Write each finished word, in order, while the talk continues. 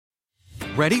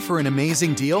Ready for an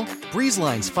amazing deal?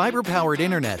 BreezeLine's fiber-powered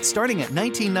internet starting at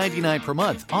 $19.99 per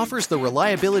month offers the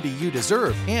reliability you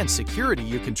deserve and security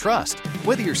you can trust.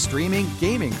 Whether you're streaming,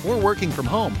 gaming, or working from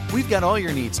home, we've got all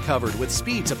your needs covered with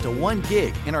speeds up to 1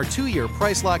 gig and our 2-year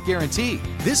price lock guarantee.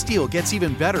 This deal gets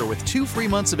even better with 2 free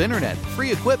months of internet,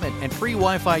 free equipment, and free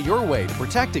Wi-Fi your way to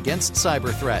protect against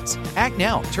cyber threats. Act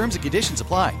now. Terms and conditions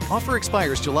apply. Offer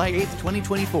expires July 8th,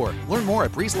 2024. Learn more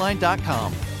at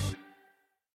breezeline.com.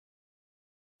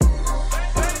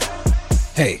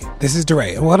 Hey, this is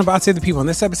DeRay, and what I'm about to say to the people in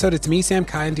this episode, it's me, Sam,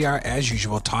 Kai, and DR, as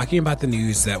usual, talking about the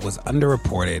news that was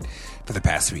underreported for the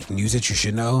past week. News that you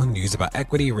should know, news about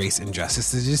equity, race, and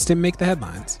justice that just didn't make the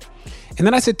headlines. And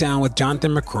then I sit down with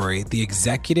Jonathan McCrory, the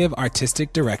Executive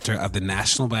Artistic Director of the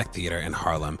National Black Theater in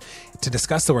Harlem, to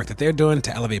discuss the work that they're doing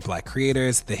to elevate Black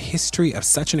creators, the history of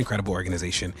such an incredible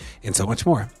organization, and so much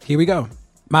more. Here we go.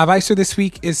 My advice for this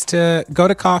week is to go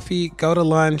to coffee, go to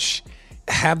lunch,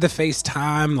 have the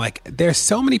FaceTime. Like, there's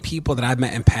so many people that I've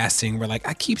met in passing where, like,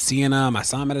 I keep seeing them. I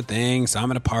saw them at a thing, saw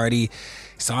them at a party,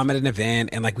 saw them at an event,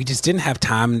 and, like, we just didn't have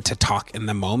time to talk in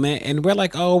the moment. And we're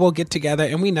like, oh, we'll get together,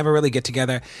 and we never really get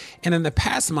together. And in the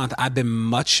past month, I've been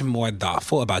much more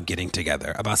thoughtful about getting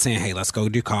together, about saying, hey, let's go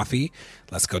do coffee,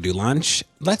 let's go do lunch,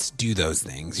 let's do those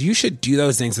things. You should do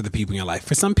those things with the people in your life.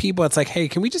 For some people, it's like, hey,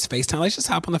 can we just FaceTime? Let's just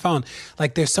hop on the phone.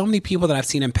 Like, there's so many people that I've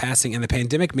seen in passing, and the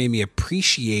pandemic made me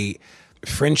appreciate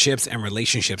friendships and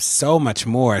relationships so much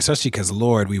more, especially because,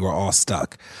 Lord, we were all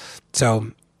stuck.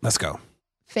 So let's go.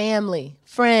 Family,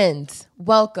 friends,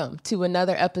 welcome to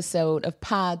another episode of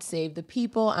Pod Save the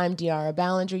People. I'm De'Ara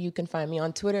Ballinger. You can find me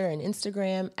on Twitter and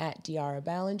Instagram at De'Ara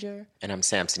Ballinger. And I'm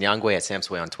Samson Yangwe at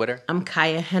Samsway on Twitter. I'm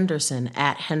Kaya Henderson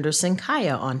at Henderson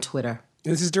Kaya on Twitter.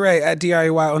 This is DeRay at DREY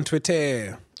on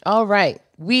Twitter. All right.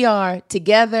 We are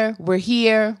together. We're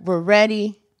here. We're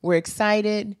ready. We're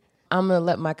excited. I'm going to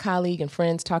let my colleague and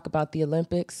friends talk about the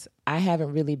Olympics. I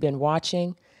haven't really been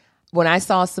watching. When I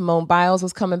saw Simone Biles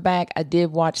was coming back, I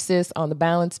did watch Sis on the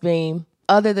balance beam.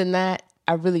 Other than that,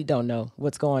 I really don't know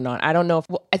what's going on. I don't know if,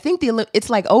 I think it's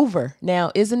like over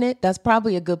now, isn't it? That's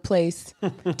probably a good place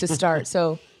to start.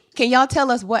 So can y'all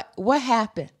tell us what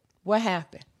happened? What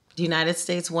happened? The United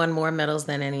States won more medals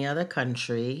than any other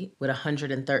country, with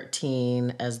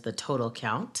 113 as the total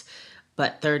count.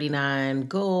 But 39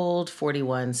 gold,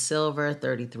 41 silver,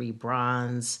 33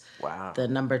 bronze. Wow. The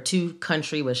number 2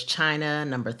 country was China,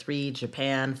 number 3,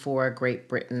 Japan, 4, Great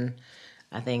Britain.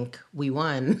 I think we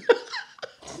won,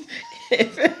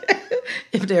 if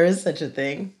there is such a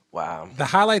thing. Wow. The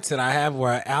highlights that I have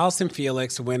were Allison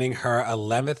Felix winning her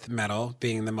 11th medal,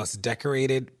 being the most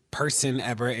decorated person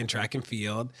ever in track and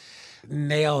field.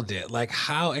 Nailed it. Like,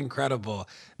 how incredible.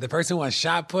 The person who won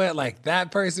shot put, like,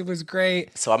 that person was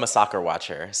great. So I'm a soccer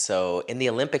watcher. So in the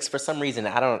Olympics, for some reason,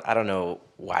 I don't know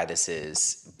why this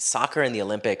is. Soccer in the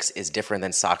Olympics is different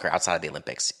than soccer outside of the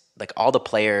Olympics. Like, all the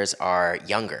players are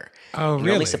younger. Oh, really?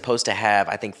 You're only supposed to have,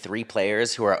 I think, 3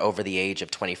 players who are over the age of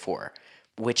 24,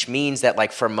 which means that,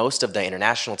 like, for most of the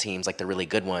international teams, like the really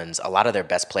good ones, a lot of their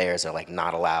best players are, like,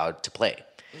 not allowed to play.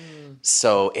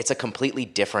 So it's a completely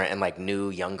different and, like, new,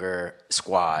 younger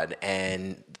squad.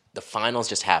 And the finals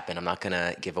just happened. I'm not going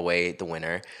to give away the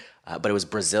winner, but it was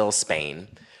Brazil-Spain.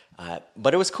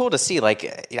 But it was cool to see.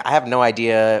 Like, I have no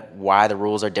idea why the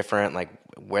rules are different, like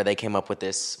where they came up with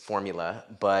this formula.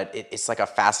 But it's like a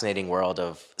fascinating world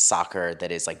of soccer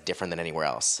that is, like, different than anywhere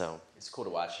else. So it's cool to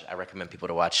watch. I recommend people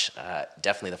to watch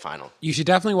definitely the final. You should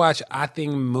definitely watch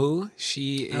Athing Mu.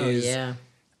 She is... Oh, yeah.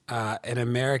 An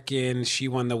American. She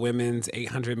won the women's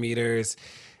 800 meters,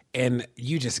 and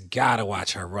you just gotta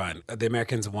watch her run. The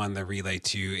Americans won the relay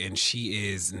too, and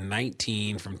she is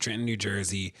 19 from Trenton, New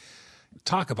Jersey.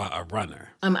 Talk about a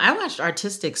runner. I watched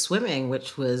artistic swimming,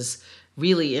 which was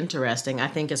really interesting. I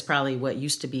think it's probably what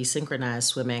used to be synchronized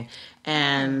swimming.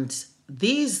 And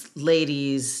these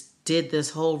ladies did this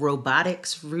whole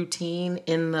robotics routine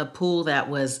in the pool that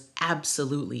was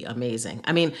absolutely amazing.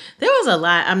 I mean, there was a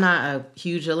lot. I'm not a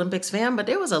huge Olympics fan, but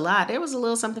there was a lot. There was a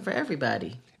little something for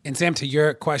everybody. And Sam, to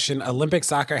your question, Olympic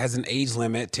soccer has an age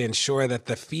limit to ensure that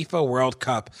the FIFA World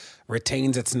Cup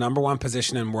retains its number 1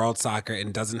 position in world soccer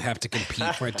and doesn't have to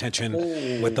compete for attention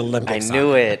with Olympic soccer.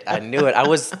 I knew it. I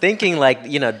was thinking, like,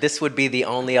 this would be the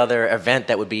only other event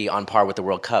that would be on par with the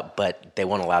World Cup, but they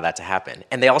won't allow that to happen.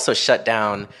 And they also shut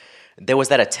down, there was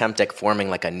that attempt at forming,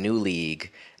 like, a new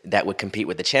league that would compete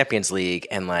with the Champions League,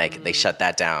 and, like, they shut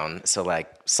that down. So, like,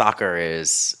 soccer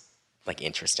is, like,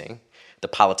 interesting. The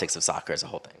politics of soccer is a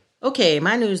whole thing. Okay,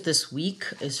 my news this week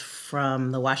is from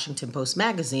the Washington Post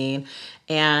magazine,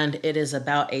 and it is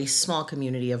about a small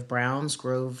community of Browns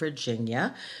Grove,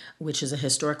 Virginia, which is a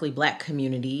historically Black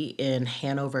community in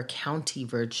Hanover County,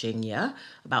 Virginia,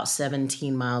 about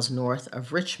 17 miles north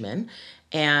of Richmond.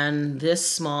 And this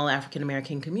small African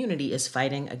American community is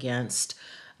fighting against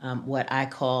what I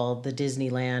call the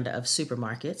Disneyland of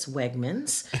supermarkets,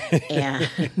 Wegmans.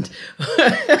 And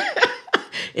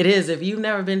it is. If you've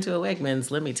never been to a Wegmans,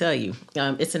 let me tell you,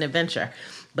 it's an adventure.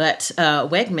 But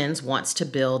Wegmans wants to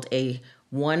build a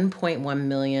 1.1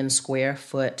 million square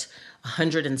foot,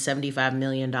 $175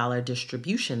 million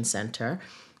distribution center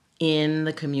in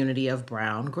the community of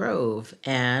Brown Grove.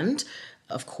 And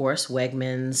of course,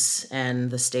 Wegmans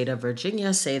and the state of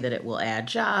Virginia say that it will add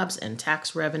jobs and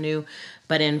tax revenue.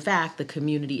 But in fact, the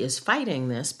community is fighting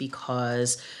this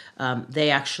because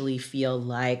they actually feel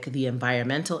like the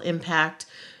environmental impact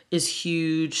is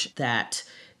huge, that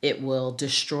it will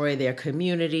destroy their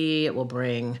community, it will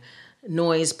bring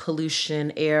noise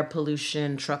pollution, air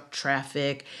pollution, truck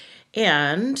traffic,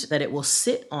 and that it will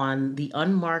sit on the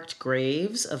unmarked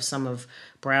graves of some of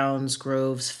Browns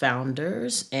Grove's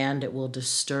founders, and it will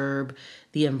disturb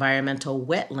the environmental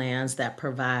wetlands that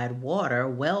provide water,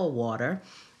 well water,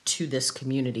 to this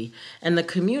community. And the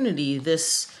community,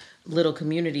 this little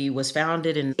community, was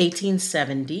founded in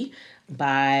 1870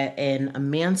 by an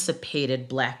emancipated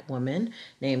Black woman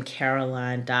named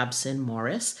Caroline Dobson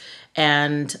Morris.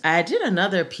 And I did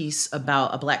another piece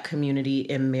about a Black community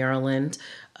in Maryland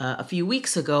a few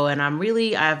weeks ago, and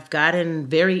I've gotten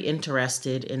very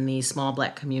interested in these small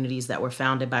Black communities that were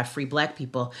founded by free Black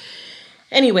people.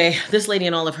 Anyway, this lady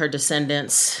and all of her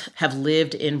descendants have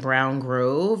lived in Brown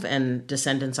Grove, and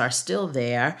descendants are still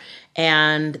there.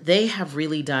 And they have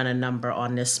really done a number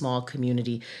on this small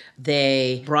community.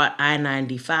 They brought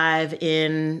I-95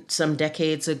 in some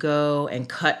decades ago and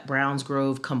cut Browns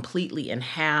Grove completely in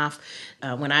half.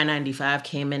 When I-95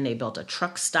 came in, they built a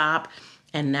truck stop.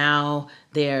 And now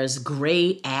there's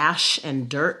gray ash and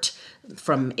dirt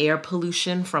from air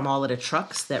pollution from all of the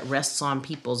trucks that rests on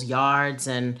people's yards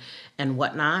and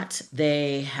whatnot.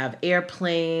 They have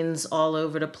airplanes all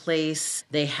over the place.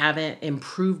 They haven't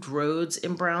improved roads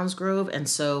in Browns Grove. And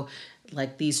so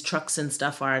like these trucks and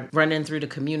stuff are running through the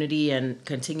community and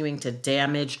continuing to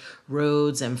damage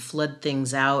roads and flood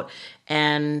things out.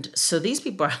 And so these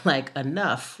people are like,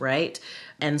 enough, right?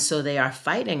 And so they are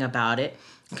fighting about it.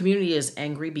 The community is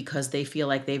angry because they feel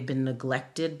like they've been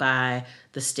neglected by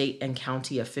the state and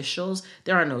county officials.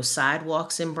 There are no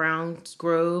sidewalks in Browns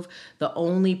Grove. The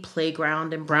only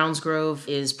playground in Browns Grove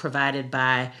is provided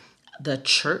by the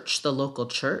church, the local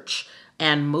church.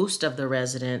 And most of the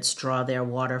residents draw their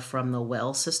water from the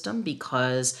well system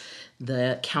because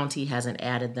the county hasn't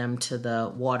added them to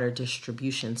the water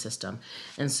distribution system.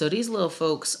 And so these little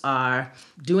folks are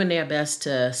doing their best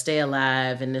to stay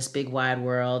alive in this big wide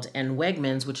world. And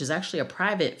Wegmans, which is actually a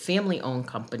private family-owned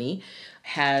company,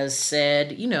 has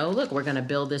said, look, we're going to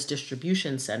build this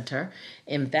distribution center.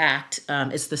 In fact,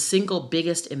 it's the single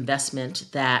biggest investment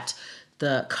that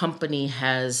the company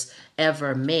has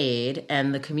ever made.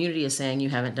 And the community is saying you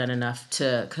haven't done enough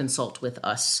to consult with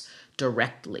us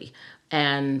directly.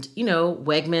 And,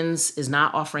 Wegmans is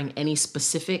not offering any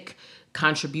specific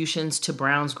contributions to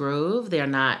Browns Grove. They're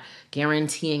not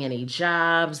guaranteeing any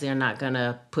jobs. They're not going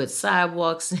to put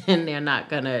sidewalks in. They're not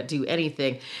going to do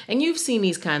anything. And you've seen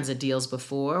these kinds of deals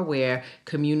before where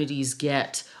communities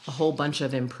get a whole bunch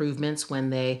of improvements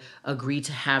when they agree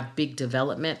to have big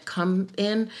development come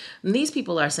in. And these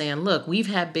people are saying, look, we've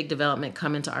had big development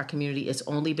come into our community. It's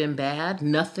only been bad.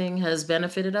 Nothing has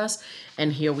benefited us.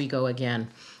 And here we go again.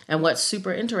 And what's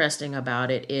super interesting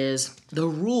about it is the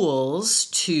rules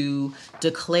to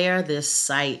declare this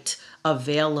site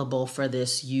available for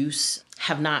this use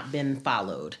have not been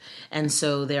followed. And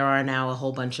so there are now a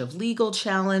whole bunch of legal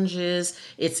challenges.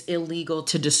 It's illegal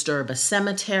to disturb a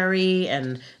cemetery,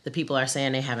 and the people are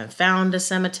saying they haven't found a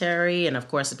cemetery. And of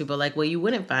course, the people are like, well, you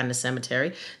wouldn't find a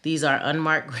cemetery. These are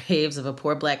unmarked graves of a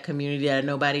poor Black community that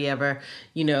nobody ever,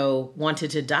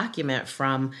 wanted to document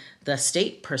from the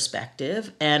state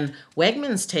perspective. And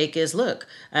Wegmans' take is, look,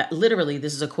 literally,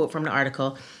 this is a quote from the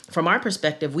article. From our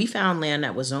perspective, we found land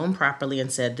that was zoned properly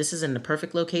and said, this is in the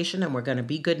perfect location and we're going to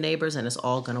be good neighbors and it's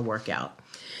all going to work out.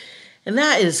 And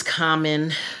that is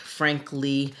common,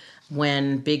 frankly,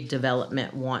 when big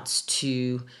development wants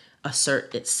to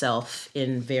assert itself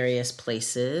in various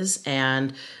places.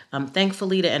 And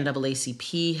thankfully, the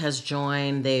NAACP has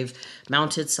joined. They've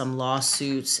mounted some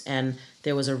lawsuits. And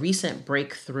there was a recent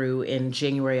breakthrough in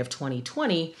January of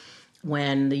 2020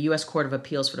 when the U.S. Court of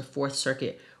Appeals for the Fourth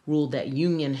Circuit ruled that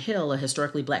Union Hill, a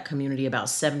historically Black community about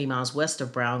 70 miles west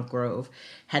of Brown Grove,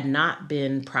 had not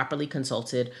been properly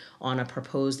consulted on a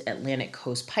proposed Atlantic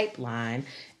Coast pipeline.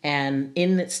 And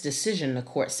in its decision, the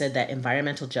court said that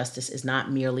environmental justice is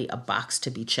not merely a box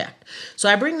to be checked. So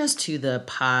I bring this to the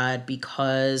pod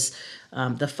because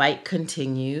the fight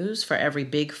continues. For every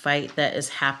big fight that is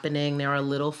happening, there are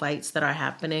little fights that are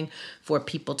happening for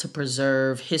people to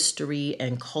preserve history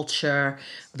and culture.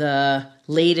 The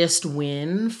latest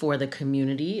win for the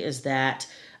community is that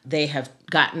they have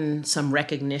gotten some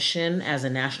recognition as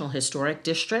a National Historic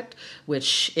District,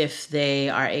 which if they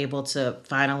are able to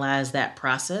finalize that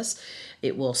process,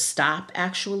 it will stop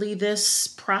actually this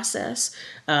process.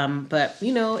 But,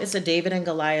 you know, it's a David and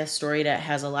Goliath story that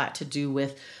has a lot to do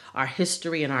with our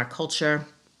history and our culture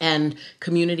and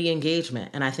community engagement.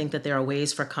 And I think that there are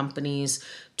ways for companies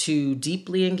to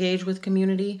deeply engage with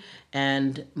community,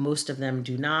 and most of them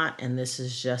do not. And this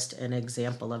is just an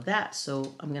example of that.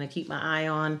 So I'm going to keep my eye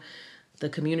on the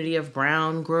community of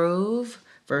Brown Grove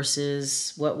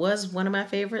versus what was one of my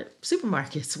favorite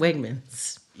supermarkets,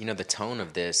 Wegmans. You know, the tone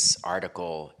of this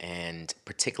article, and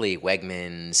particularly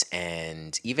Wegmans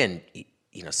and even,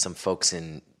 you know, some folks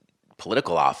in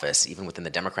political office, even within the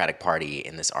Democratic Party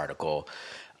in this article,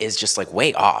 is just like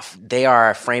way off. They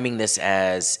are framing this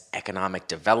as economic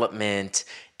development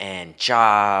and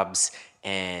jobs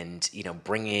and, you know,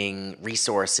 bringing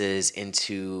resources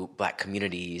into Black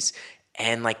communities.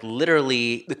 And like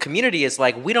literally the community is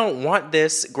like, we don't want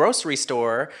this grocery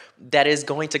store that is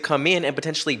going to come in and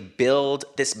potentially build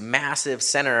this massive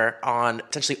center on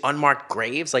potentially unmarked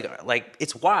graves. Like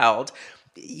it's wild.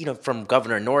 You know, from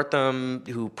Governor Northam,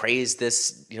 who praised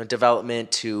this, you know,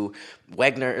 development, to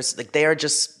Wegner's, like they are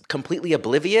just completely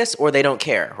oblivious or they don't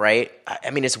care, right?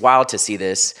 I mean, it's wild to see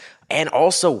this, and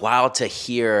also wild to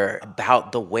hear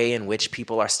about the way in which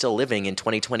people are still living in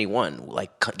 2021,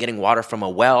 like getting water from a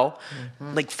well.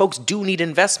 Mm-hmm. Like folks do need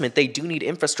investment. They do need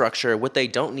infrastructure. What they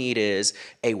don't need is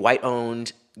a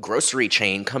white-owned grocery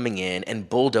chain coming in and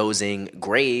bulldozing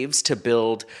graves to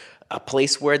build a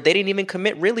place where they didn't even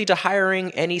commit really to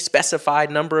hiring any specified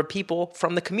number of people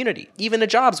from the community, even the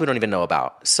jobs we don't even know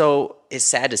about. So it's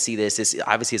sad to see this. This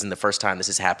obviously isn't the first time this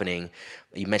is happening.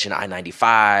 You mentioned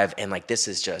I-95, and like this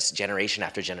is just generation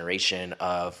after generation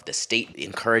of the state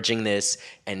encouraging this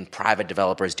and private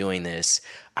developers doing this.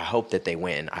 I hope that they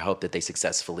win. I hope that they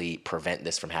successfully prevent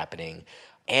this from happening,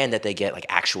 and that they get like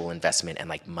actual investment and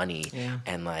like money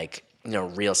and like, you know,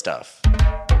 real stuff.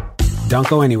 Don't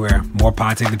go anywhere. More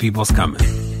Pod Save the People is coming.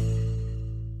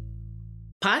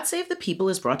 Pod Save the People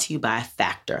is brought to you by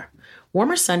Factor.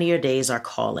 Warmer, sunnier days are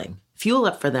calling. Fuel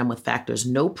up for them with Factor's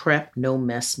no prep, no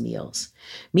mess meals.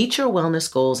 Meet your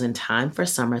wellness goals in time for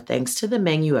summer thanks to the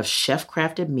menu of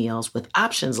chef-crafted meals with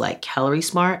options like Calorie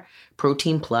Smart,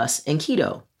 Protein Plus, and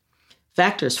Keto.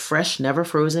 Factor's fresh, never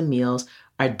frozen meals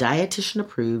are dietitian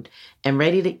approved and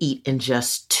ready to eat in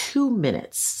just 2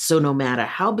 minutes. So no matter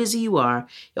how busy you are,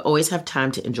 you'll always have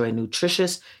time to enjoy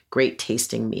nutritious, great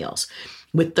tasting meals.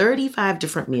 With 35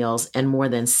 different meals and more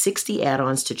than 60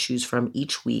 add-ons to choose from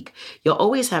each week, you'll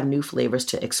always have new flavors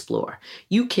to explore.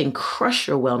 You can crush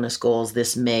your wellness goals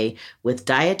this May with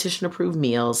dietitian approved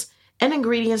meals and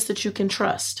ingredients that you can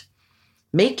trust.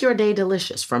 Make your day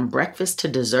delicious from breakfast to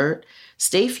dessert.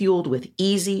 Stay fueled with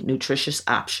easy, nutritious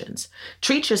options.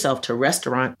 Treat yourself to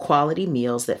restaurant-quality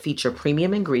meals that feature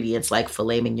premium ingredients like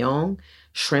filet mignon,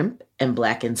 shrimp, and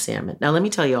blackened salmon. Now, let me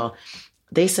tell y'all,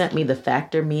 they sent me the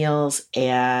Factor meals,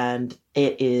 and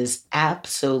it is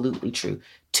absolutely true.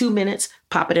 2 minutes,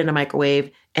 pop it in a microwave,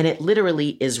 and it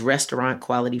literally is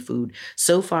restaurant-quality food.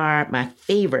 So far, my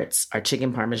favorites are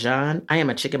chicken parmesan. I am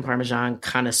a chicken parmesan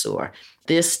connoisseur.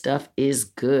 This stuff is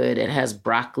good. It has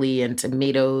broccoli and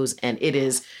tomatoes, and it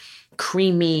is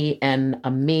creamy and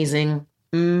amazing.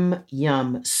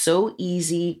 Yum. So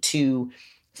easy to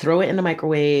throw it in the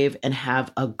microwave and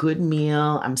have a good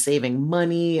meal. I'm saving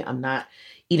money. I'm not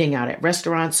eating out at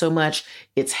restaurants so much.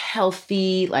 It's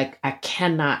healthy. Like, I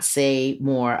cannot say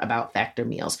more about Factor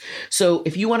meals. So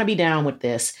if you want to be down with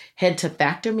this, head to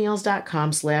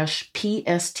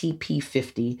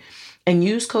factormeals.com/PSTP50 and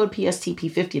use code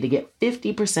PSTP50 to get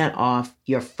 50% off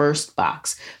your first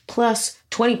box, plus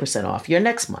 20% off your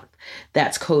next month.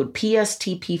 That's code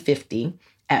PSTP50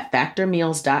 at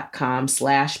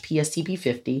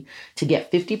factormeals.com/PSTP50 to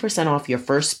get 50% off your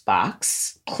first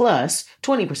box, plus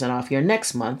 20% off your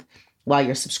next month while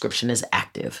your subscription is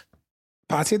active.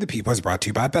 Pod Save the People is brought to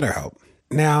you by BetterHelp.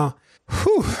 Now,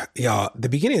 y'all, the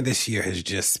beginning of this year has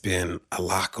just been a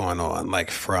lot going on, like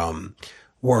from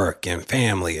work and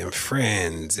family and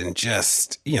friends, and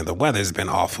just, you know, the weather's been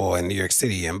awful in New York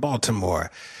City and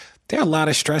Baltimore. There are a lot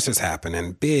of stressors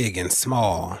happening, big and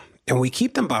small, and when we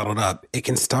keep them bottled up, it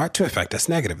can start to affect us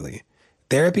negatively.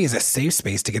 Therapy is a safe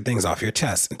space to get things off your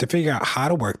chest and to figure out how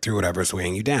to work through whatever's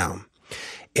weighing you down.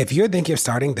 If you're thinking of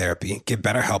starting therapy, give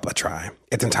BetterHelp a try.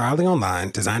 It's entirely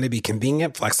online, designed to be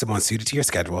convenient, flexible, and suited to your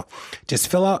schedule. Just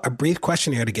fill out a brief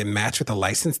questionnaire to get matched with a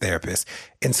licensed therapist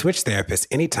and switch therapists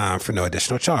anytime for no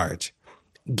additional charge.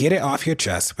 Get it off your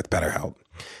chest with BetterHelp.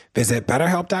 Visit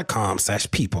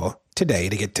BetterHelp.com/people today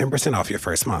to get 10% off your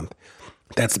first month.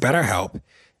 That's BetterHelp,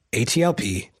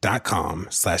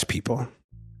 HELP.com/people.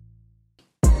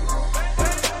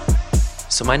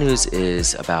 So my news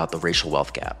is about the racial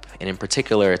wealth gap. And in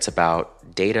particular, it's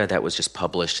about data that was just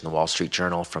published in the Wall Street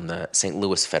Journal from the St.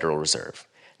 Louis Federal Reserve.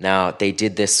 Now, they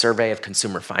did this survey of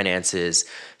consumer finances,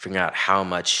 figuring out how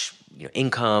much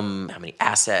income, how many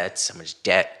assets, how much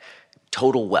debt,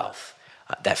 total wealth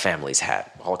that families had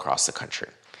all across the country.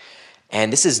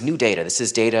 And this is new data. This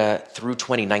is data through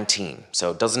 2019.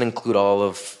 So it doesn't include all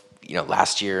of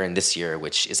last year and this year,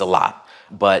 which is a lot,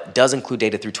 but does include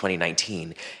data through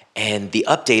 2019. And the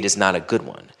update is not a good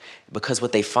one because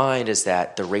what they find is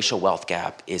that the racial wealth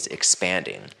gap is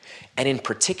expanding. And in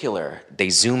particular, they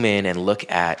zoom in and look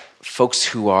at folks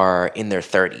who are in their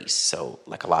 30s, so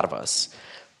like a lot of us,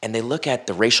 and they look at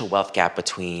the racial wealth gap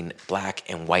between Black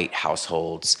and white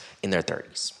households in their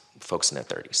 30s, folks in their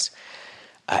 30s.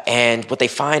 And what they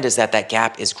find is that that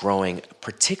gap is growing,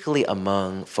 particularly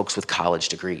among folks with college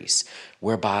degrees,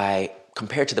 whereby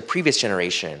compared to the previous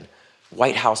generation,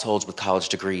 white households with college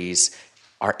degrees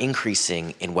are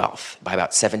increasing in wealth by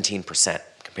about 17%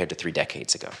 compared to 3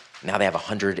 decades ago. Now they have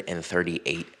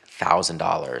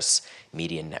 $138,000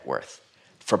 median net worth.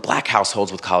 For Black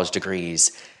households with college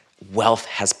degrees, wealth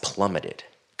has plummeted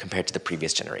compared to the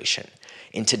previous generation.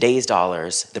 In today's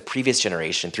dollars, the previous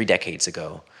generation, 3 decades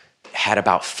ago, had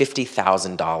about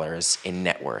 $50,000 in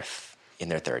net worth in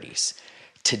their 30s.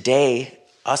 Today,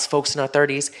 us folks in our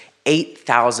 30s,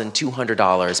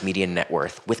 $8,200 median net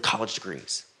worth with college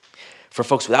degrees. For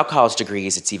folks without college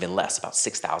degrees, it's even less, about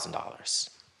 $6,000.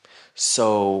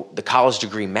 So the college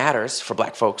degree matters for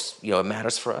Black folks, it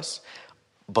matters for us,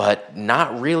 but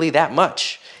not really that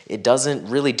much. It doesn't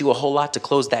really do a whole lot to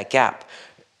close that gap.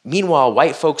 Meanwhile,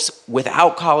 white folks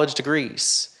without college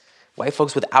degrees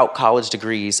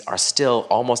are still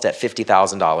almost at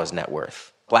 $50,000 net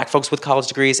worth. Black folks with college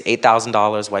degrees,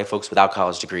 $8,000. White folks without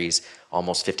college degrees,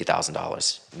 almost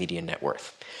 $50,000 median net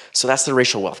worth. So that's the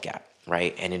racial wealth gap,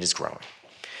 right? And it is growing.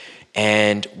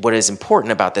 And what is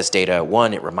important about this data,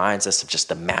 one, it reminds us of just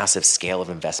the massive scale of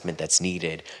investment that's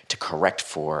needed to correct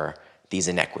for these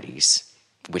inequities,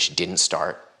 which didn't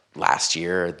start last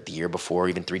year, or the year before,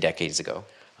 even 3 decades ago,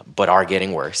 but are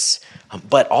getting worse.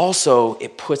 But also,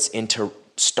 it puts into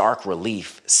stark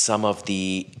relief some of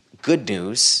the good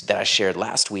news that I shared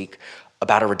last week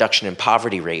about a reduction in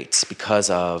poverty rates because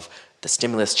of the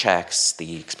stimulus checks,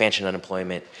 the expansion of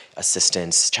unemployment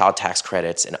assistance, child tax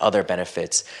credits, and other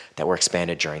benefits that were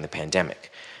expanded during the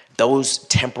pandemic. Those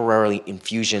temporary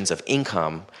infusions of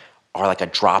income are like a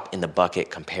drop in the bucket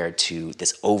compared to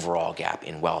this overall gap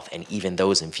in wealth. And even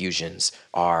those infusions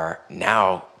are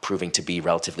now proving to be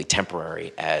relatively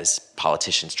temporary as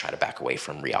politicians try to back away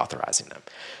from reauthorizing them.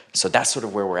 So that's sort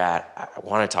of where we're at. I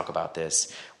want to talk about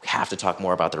this. We have to talk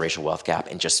more about the racial wealth gap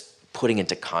and just putting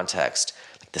into context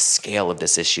the scale of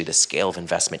this issue, the scale of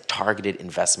investment, targeted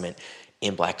investment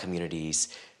in Black communities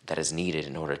that is needed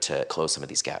in order to close some of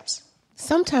these gaps.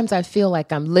 Sometimes I feel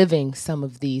like I'm living some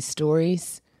of these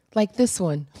stories, like this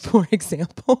one, for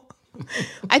example.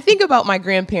 I think about my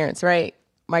grandparents, right?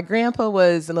 My grandpa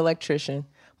was an electrician.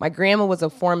 My grandma was a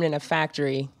foreman in a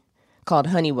factory called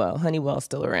Honeywell. Honeywell's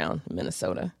still around in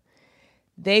Minnesota.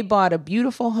 They bought a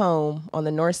beautiful home on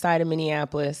the north side of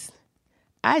Minneapolis.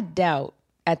 I doubt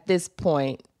at this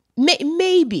point,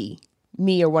 maybe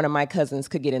me or one of my cousins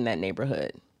could get in that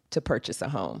neighborhood to purchase a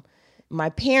home. My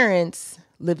parents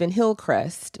live in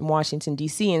Hillcrest, in Washington,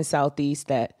 D.C., in Southeast,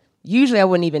 that usually I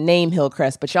wouldn't even name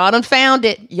Hillcrest, but y'all done found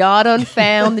it. Y'all done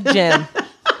found the gem.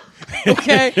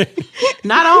 Okay.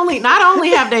 Not only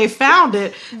have they found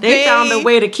it, they found a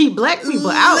way to keep Black people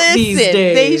out these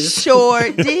days. They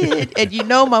sure did. And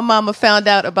my mama found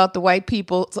out about the white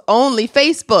people's only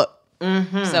Facebook.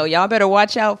 Mm-hmm. So y'all better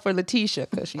watch out for Letitia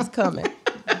because she's coming.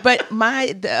 But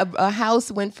a house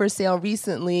went for sale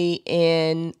recently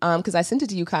in because I sent it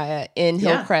to you, Kaya, in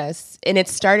Hillcrest, and it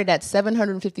started at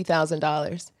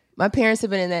 $750,000. My parents have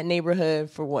been in that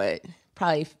neighborhood for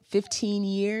probably 15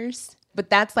 years. But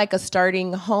that's like a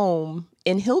starting home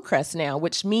in Hillcrest now,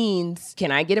 which means, can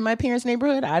I get in my parents'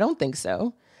 neighborhood? I don't think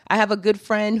so. I have a good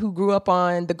friend who grew up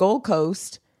on the Gold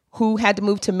Coast, who had to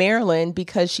move to Maryland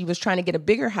because she was trying to get a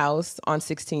bigger house on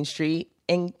 16th Street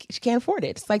and she can't afford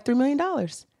it. It's like $3 million.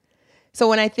 So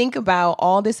when I think about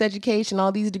all this education,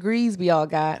 all these degrees we all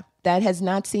got, that has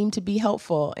not seemed to be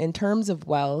helpful in terms of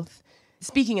wealth.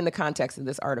 Speaking in the context of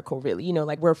this article, really,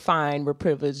 like we're fine, we're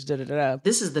privileged, da da da.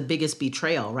 This is the biggest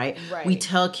betrayal, right? Right. We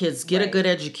tell kids, get a good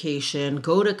education,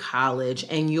 go to college,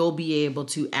 and you'll be able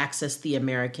to access the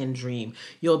American dream.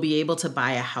 You'll be able to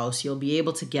buy a house. You'll be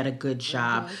able to get a good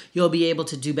job. You'll be able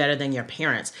to do better than your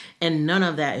parents. And none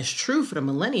of that is true for the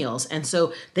millennials. And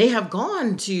so they have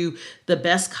gone to the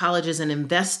best colleges and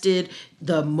invested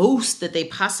the most that they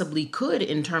possibly could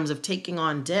in terms of taking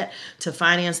on debt to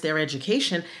finance their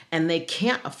education, and they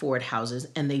can't afford houses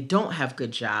and they don't have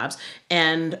good jobs.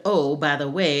 And oh, by the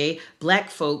way,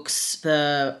 Black folks,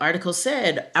 the article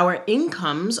said, our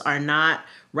incomes are not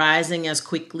rising as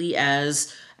quickly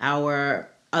as our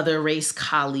other race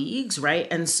colleagues, right?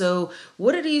 And so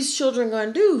what are these children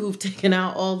going to do who've taken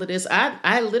out all of this?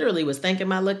 I literally was thanking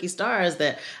my lucky stars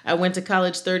that I went to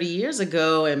college 30 years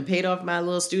ago and paid off my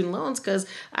little student loans, because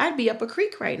I'd be up a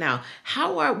creek right now.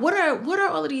 What are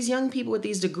all of these young people with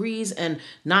these degrees and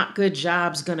not good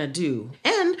jobs going to do?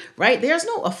 And right, there's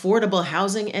no affordable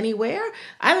housing anywhere.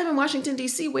 I live in Washington,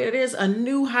 D.C., where there's a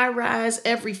new high rise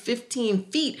every 15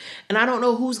 feet. And I don't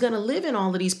know who's going to live in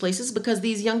all of these places because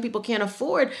these young people can't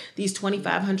afford these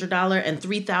 $2,500 and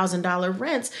 $3,000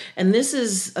 rents. And this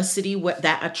is a city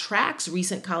that attracts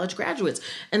recent college graduates.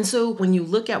 And so when you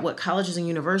look at what colleges and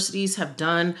universities have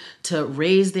done to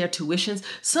raise their tuitions,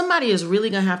 somebody is really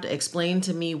going to have to explain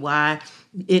to me why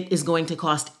it is going to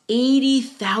cost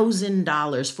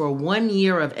 $80,000 for 1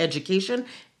 year of education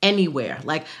anywhere.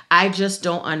 Like, I just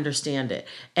don't understand it.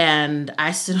 And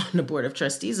I sit on the board of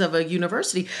trustees of a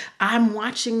university. I'm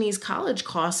watching these college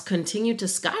costs continue to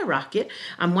skyrocket.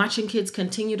 I'm watching kids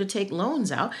continue to take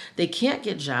loans out. They can't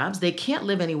get jobs. They can't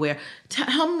live anywhere.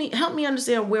 Help me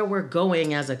understand where we're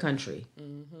going as a country.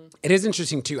 It is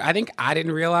interesting, too. I think I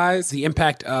didn't realize the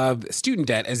impact of student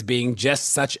debt as being just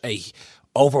such a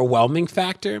overwhelming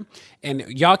factor. And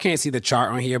y'all can't see the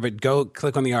chart on here, but go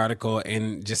click on the article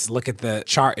and just look at the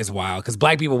chart as wild. Because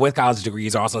Black people with college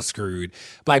degrees are also screwed.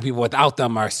 Black people without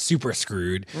them are super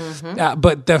screwed.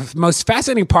 But the most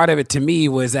fascinating part of it to me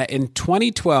was that in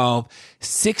 2012,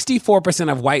 64%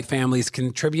 of white families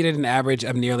contributed an average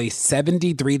of nearly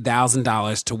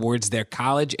 $73,000 towards their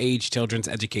college-age children's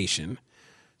education,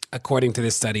 according to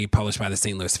this study published by the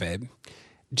St. Louis Fed.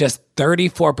 Just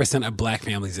 34% of Black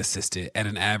families assisted at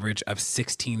an average of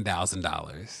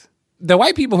 $16,000. The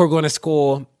white people who are going to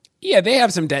school, yeah, they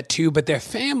have some debt too, but their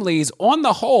families on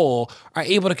the whole are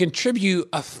able to contribute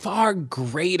a far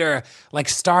greater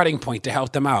starting point to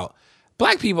help them out.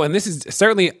 Black people, and this is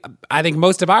certainly, I think,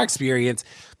 most of our experience,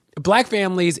 Black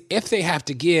families, if they have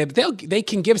to give, they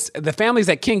can give. The families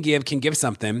that can give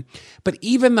something, but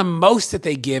even the most that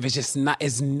they give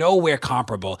is nowhere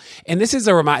comparable. And this is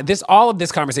all of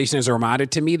this conversation is a reminder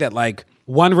to me that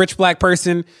one rich Black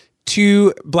person,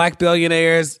 2 Black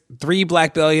billionaires, 3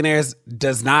 Black billionaires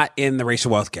does not end the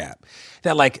racial wealth gap.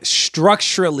 That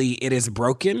structurally it is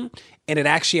broken. And it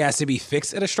actually has to be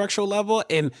fixed at a structural level.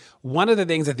 And one of the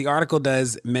things that the article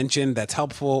does mention that's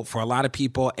helpful for a lot of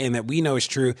people and that we know is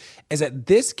true is that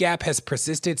this gap has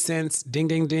persisted since, ding,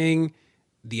 ding, ding,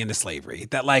 the end of slavery.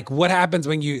 That what happens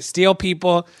when you steal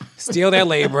people, steal their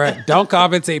labor, don't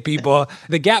compensate people.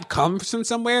 The gap comes from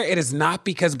somewhere. It is not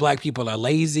because Black people are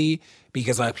lazy,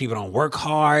 because Black people don't work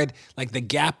hard. The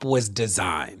gap was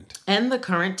designed. And the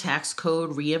current tax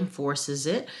code reinforces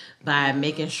it by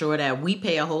making sure that we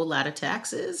pay a whole lot of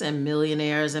taxes and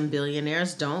millionaires and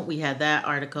billionaires don't. We had that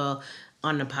article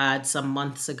on the pod some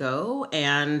months ago.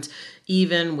 And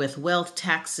even with wealth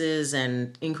taxes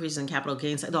and increase in capital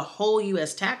gains, the whole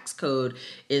U.S. tax code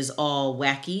is all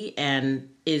wacky and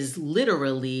is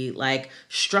literally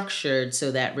structured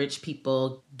so that rich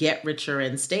people get richer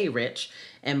and stay rich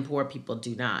and poor people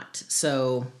do not.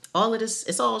 So all of this,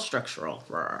 it's all structural.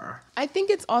 I think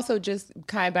it's also just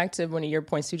kind of back to one of your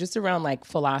points too, just around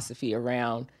philosophy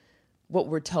around what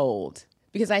we're told.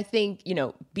 Because I think,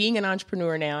 being an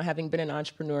entrepreneur now, having been an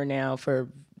entrepreneur now for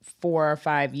 4 or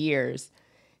 5 years,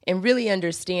 and really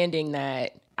understanding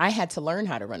that I had to learn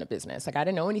how to run a business. I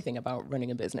didn't know anything about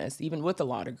running a business, even with a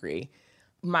law degree.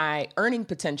 My earning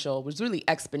potential was really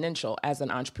exponential as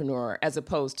an entrepreneur, as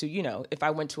opposed to, if I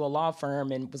went to a law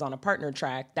firm and was on a partner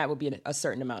track, that would be a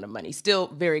certain amount of money. Still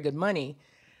very good money.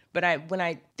 But when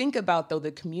I think about, though,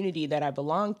 the community that I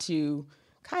belong to,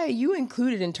 Kaya, you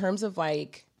included in terms of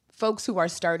folks who are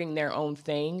starting their own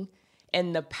thing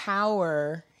and the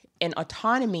power and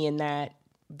autonomy in that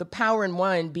the power in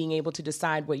one being able to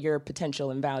decide what your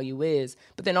potential and value is,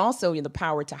 but then also the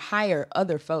power to hire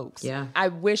other folks. Yeah. I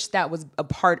wish that was a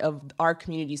part of our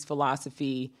community's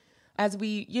philosophy as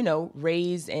we,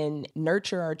 raise and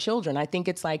nurture our children. I think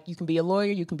it's like you can be a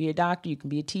lawyer, you can be a doctor, you can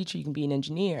be a teacher, you can be an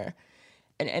engineer.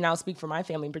 And I'll speak for my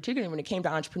family in particular. When it came to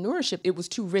entrepreneurship, it was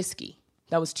too risky.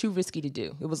 That was too risky to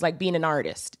do. It was like being an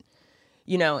artist,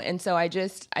 And so I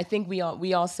think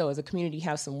we also as a community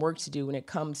have some work to do when it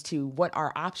comes to what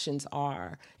our options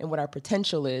are and what our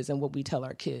potential is and what we tell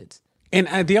our kids. And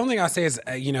the only thing I'll say is,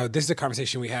 this is a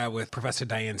conversation we had with Professor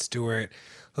Diane Stewart,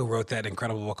 who wrote that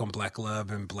incredible book on Black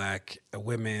love and Black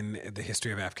women, the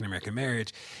history of African-American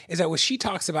marriage, is that what she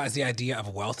talks about is the idea of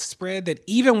wealth spread, that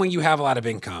even when you have a lot of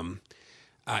income,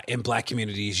 in Black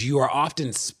communities, you are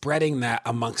often spreading that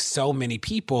amongst so many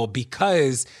people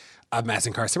because of mass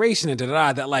incarceration and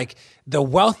that like the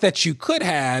wealth that you could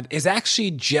have is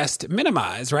actually just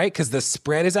minimized, right? Because the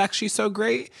spread is actually so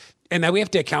great. And that we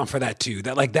have to account for that too.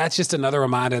 That like, that's just another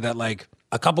reminder that like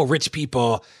a couple rich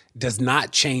people does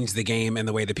not change the game in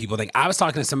the way that people think. I was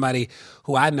talking to somebody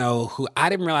who I know who I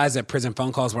didn't realize that prison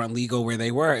phone calls weren't legal where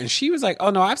they were. And she was like, oh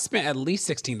no, I've spent at least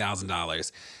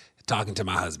 $16,000 talking to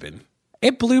my husband.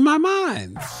 It blew my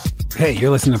mind. Hey, you're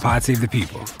listening to Pod Save the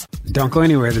People. Don't go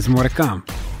anywhere. There's more to come.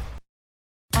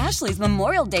 Ashley's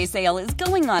Memorial Day sale is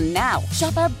going on now.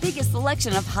 Shop our biggest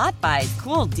selection of hot buys,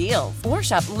 cool deals, or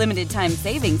shop limited time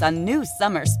savings on new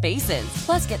summer spaces.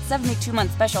 Plus, get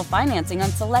 72-month special financing on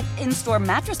select in-store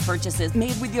mattress purchases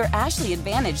made with your Ashley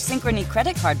Advantage Synchrony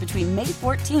credit card between May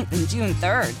 14th and June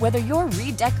 3rd. Whether you're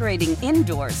redecorating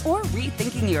indoors or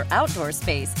rethinking your outdoor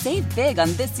space, save big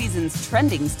on this season's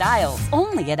trending styles.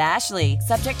 Only at Ashley.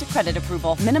 Subject to credit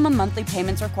approval. Minimum monthly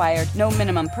payments required. No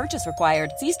minimum purchase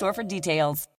required. See store for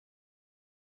details.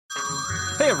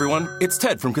 Hey everyone, it's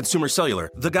Ted from Consumer Cellular,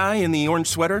 the guy in the orange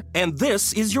sweater, and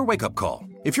this is your wake-up call.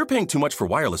 If you're paying too much for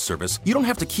wireless service, you don't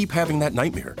have to keep having that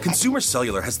nightmare. Consumer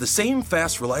Cellular has the same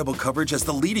fast, reliable coverage as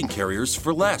the leading carriers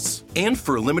for less. And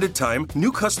for a limited time,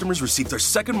 new customers receive their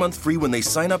second month free when they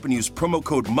sign up and use promo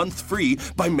code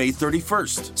MONTHFREE by May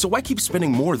 31st. So why keep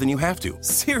spending more than you have to?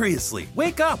 Seriously,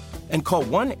 wake up and call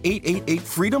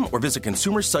 1-888-FREEDOM or visit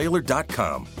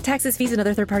consumercellular.com. Taxes, fees, and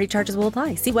other third-party charges will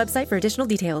apply. See website for additional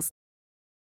details.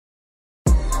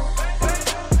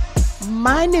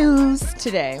 My news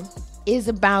today is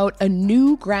about a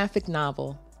new graphic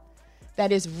novel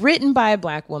that is written by a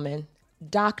Black woman,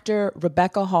 Dr.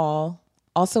 Rebecca Hall,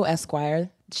 also Esquire.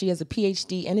 She has a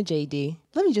PhD and a JD.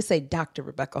 Let me just say Dr.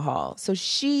 Rebecca Hall. So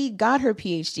she got her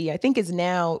PhD, I think is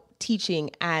now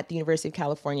teaching at the University of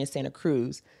California, Santa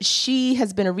Cruz. She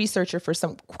has been a researcher for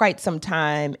quite some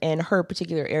time, and her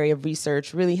particular area of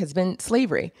research really has been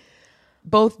slavery.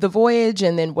 Both the voyage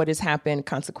and then what has happened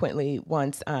consequently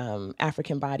once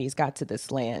African bodies got to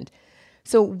this land.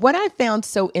 So what I found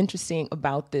so interesting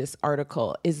about this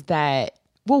article is that,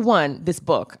 well, one, this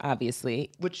book, obviously,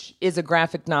 which is a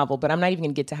graphic novel, but I'm not even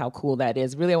going to get to how cool that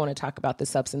is. Really, I want to talk about the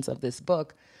substance of this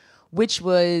book, which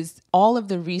was all of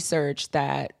the research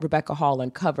that Rebecca Hall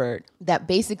uncovered that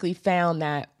basically found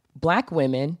that Black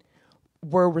women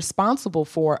were responsible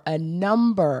for a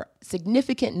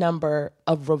significant number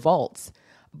of revolts,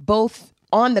 both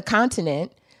on the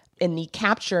continent in the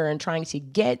capture and trying to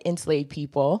get enslaved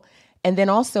people, and then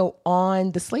also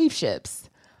on the slave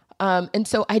ships. And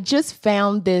so I just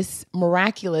found this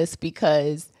miraculous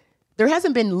because there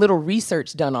hasn't been little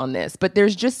research done on this, but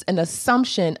there's just an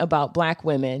assumption about Black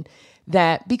women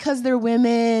that because they're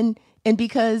women and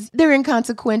because they're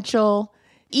inconsequential,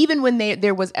 even when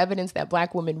there was evidence that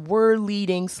Black women were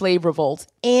leading slave revolts,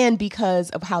 and because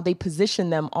of how they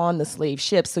positioned them on the slave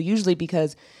ships. So usually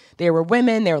because they were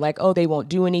women, they were like, oh, they won't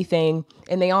do anything.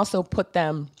 And they also put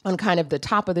them on kind of the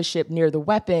top of the ship near the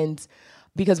weapons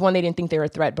because, one, they didn't think they were a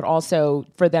threat, but also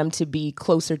for them to be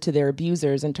closer to their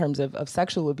abusers in terms of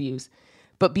sexual abuse.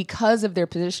 But because of their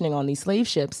positioning on these slave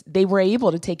ships, they were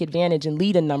able to take advantage and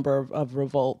lead a number of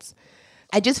revolts.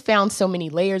 I just found so many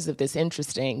layers of this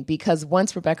interesting because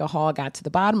once Rebecca Hall got to the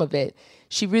bottom of it,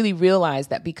 she really realized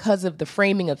that because of the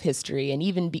framing of history and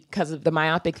even because of the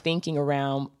myopic thinking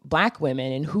around Black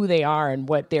women and who they are and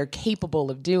what they're capable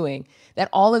of doing, that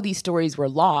all of these stories were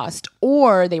lost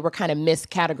or they were kind of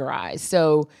miscategorized.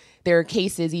 So there are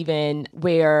cases even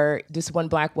where this one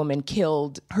Black woman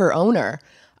killed her owner,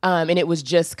 and it was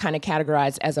just kind of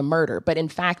categorized as a murder. But in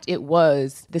fact, it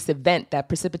was this event that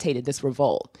precipitated this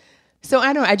revolt. So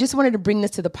I just wanted to bring this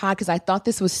to the pod because I thought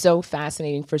this was so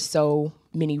fascinating for so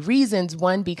many reasons.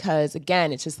 One, because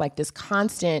again, it's just like this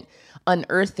constant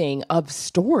unearthing of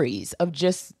stories of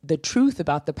just the truth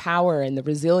about the power and the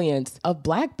resilience of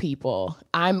Black people.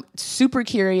 I'm super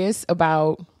curious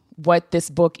about what this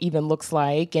book even looks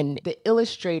like. And the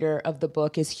illustrator of the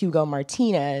book is Hugo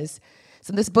Martinez.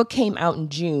 So this book came out in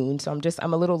June, so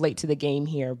I'm a little late to the game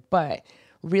here, but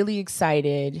really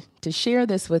excited to share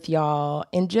this with y'all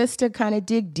and just to kind of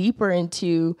dig deeper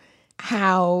into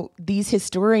how these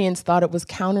historians thought it was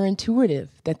counterintuitive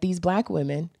that these Black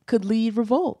women could lead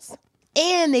revolts.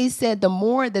 And they said the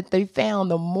more that they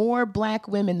found, the more Black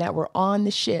women that were on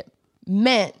the ship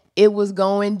meant it was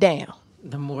going down.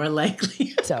 The more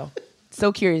likely.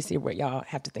 So curious to hear what y'all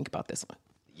have to think about this one.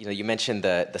 You know, you mentioned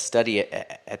the study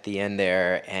at the end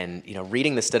there, and, you know,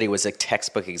 reading the study was a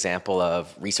textbook example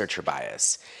of researcher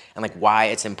bias and like why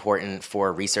it's important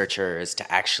for researchers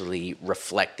to actually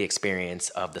reflect the experience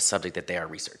of the subject that they are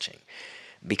researching.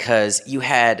 Because you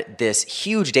had this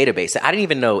huge database that I didn't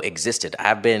even know existed.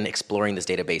 I've been exploring this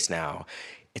database now.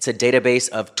 It's a database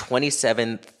of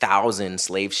 27,000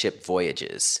 slave ship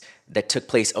voyages that took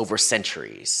place over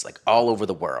centuries, like all over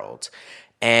the world.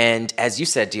 And as you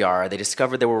said, Diarra, they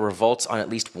discovered there were revolts on at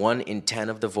least 1 in 10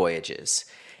 of the voyages,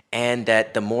 and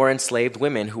that the more enslaved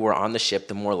women who were on the ship,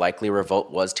 the more likely a revolt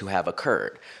was to have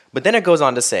occurred. But then it goes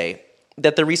on to say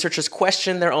that the researchers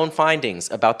questioned their own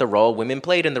findings about the role women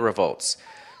played in the revolts,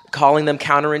 calling them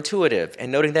counterintuitive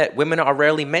and noting that women are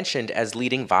rarely mentioned as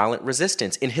leading violent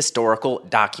resistance in historical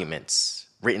documents.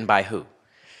 Written by who?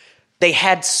 They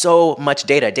had so much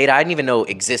data I didn't even know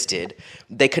existed.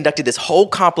 They conducted this whole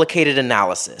complicated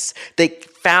analysis. They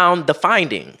found the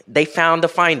finding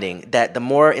that the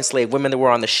more enslaved women that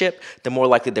were on the ship, the more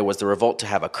likely there was the revolt to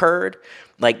have occurred.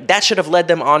 Like, that should have led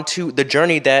them onto the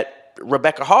journey that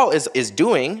Rebecca Hall is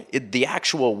doing, the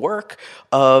actual work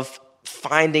of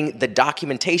finding the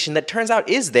documentation that turns out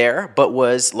is there, but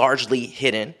was largely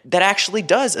hidden, that actually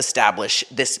does establish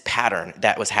this pattern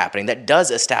that was happening, that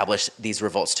does establish these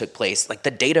revolts took place. Like,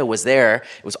 the data was there,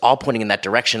 it was all pointing in that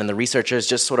direction, and the researchers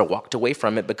just sort of walked away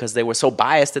from it because they were so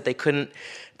biased that they couldn't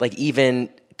like even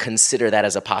consider that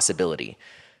as a possibility.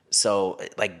 So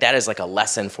like that is like a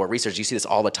lesson for research. You see this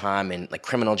all the time in like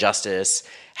criminal justice,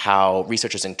 how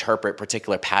researchers interpret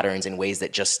particular patterns in ways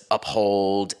that just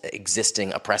uphold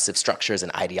existing oppressive structures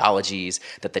and ideologies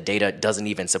that the data doesn't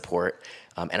even support.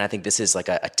 And I think this is like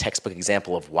a textbook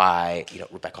example of why, you know,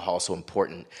 Rebecca Hall is so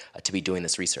important to be doing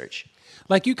this research.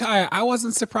 Like you, Kaya, I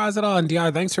wasn't surprised at all. And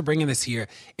Diarra, thanks for bringing this here.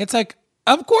 It's like,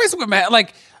 of course,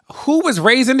 like who was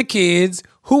raising the kids?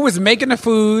 Who was making the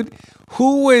food?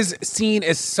 Who was seen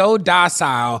as so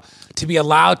docile to be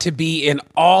allowed to be in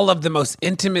all of the most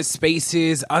intimate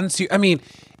spaces? I mean,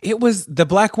 it was the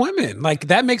Black women. Like,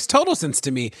 that makes total sense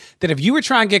to me. That if you were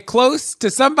trying to get close to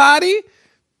somebody,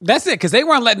 that's it. Because they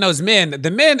weren't letting those men,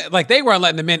 they weren't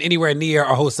letting the men anywhere near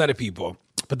a whole set of people.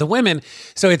 But the women,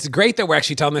 so it's great that we're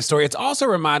actually telling this story. It's also a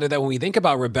reminder that when we think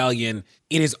about rebellion,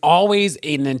 it is always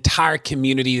an entire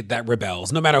community that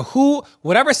rebels. No matter who,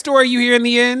 whatever story you hear in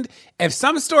the end, if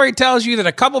some story tells you that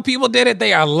a couple people did it,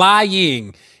 they are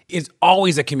lying. It's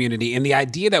always a community. And the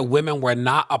idea that women were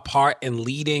not a part in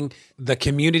leading the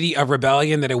community of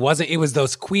rebellion, that it was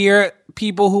those queer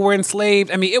people who were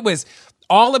enslaved. I mean, it was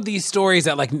all of these stories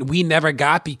that like we never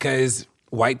got because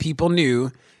white people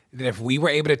knew that if we were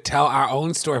able to tell our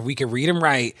own story, if we could read them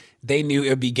right, they knew it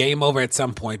would be game over at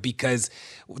some point. Because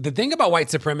the thing about white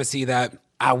supremacy that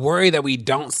I worry that we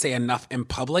don't say enough in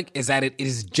public is that it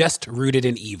is just rooted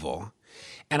in evil.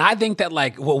 And I think that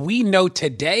like what we know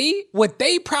today, what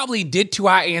they probably did to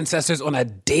our ancestors on a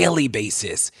daily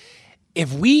basis,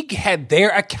 if we had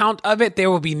their account of it,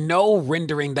 there would be no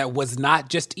rendering that was not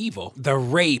just evil. The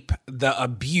rape, the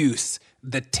abuse,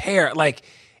 the terror, like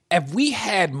if we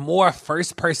had more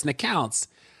first-person accounts,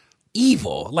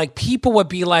 evil, like people would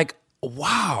be like,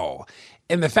 wow.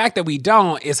 And the fact that we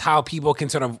don't is how people can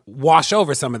sort of wash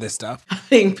over some of this stuff. I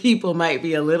think people might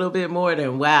be a little bit more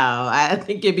than wow. I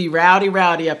think it'd be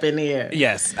rowdy up in here.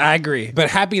 Yes, I agree. But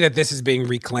happy that this is being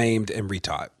reclaimed and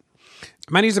retaught.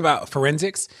 My news is about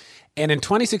forensics. And in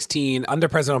 2016, under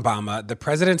President Obama, the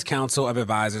President's Council of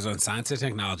Advisors on Science and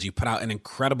Technology put out an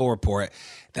incredible report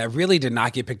that really did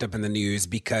not get picked up in the news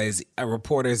because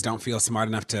reporters don't feel smart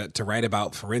enough to write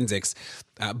about forensics.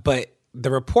 But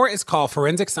the report is called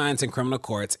Forensic Science in Criminal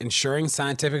Courts, Ensuring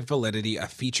Scientific Validity of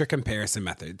Feature Comparison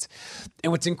Methods.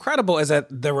 And what's incredible is that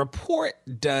the report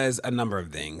does a number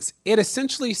of things. It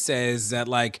essentially says that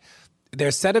like,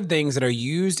 there's a set of things that are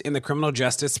used in the criminal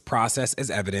justice process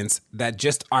as evidence that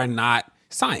just are not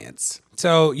science.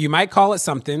 So you might call it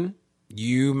something.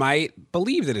 You might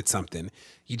believe that it's something.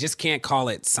 You just can't call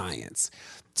it science.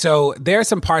 So there are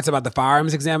some parts about the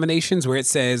firearms examinations where it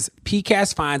says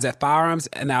PCAST finds that firearms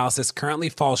analysis currently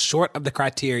falls short of the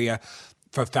criteria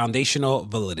for foundational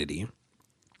validity.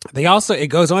 It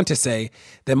goes on to say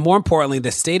that more importantly,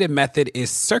 the stated method is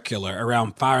circular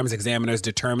around firearms examiners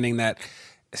determining that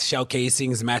shell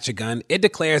casings match a gun. It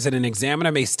declares that an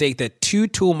examiner may state that two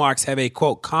tool marks have a,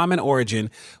 quote, common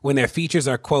origin when their features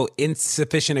are, quote,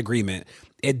 insufficient agreement.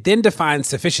 It then defines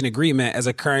sufficient agreement as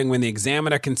occurring when the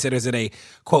examiner considers it a,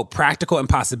 quote, practical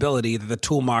impossibility that the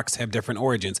tool marks have different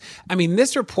origins. I mean,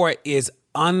 this report is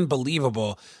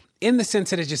unbelievable in the sense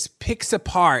that it just picks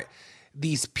apart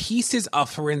these pieces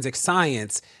of forensic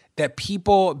science that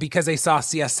people, because they saw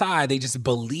CSI, they just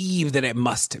believe that it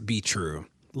must be true.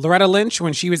 Loretta Lynch,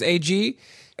 when she was AG,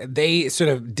 they sort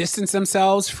of distanced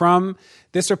themselves from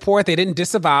this report. They didn't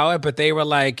disavow it, but they were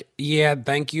like, yeah,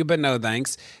 thank you, but no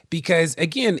thanks. Because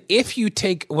again, if you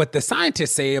take what the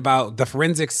scientists say about the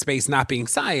forensic space not being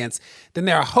science, then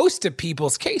there are a host of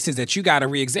people's cases that you got to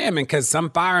re-examine because some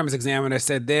firearms examiner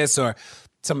said this, or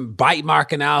some bite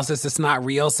mark analysis that's not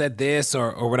real said this,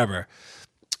 or whatever.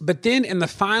 But then in the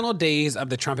final days of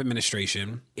the Trump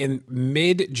administration, in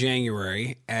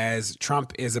mid-January, as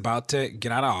Trump is about to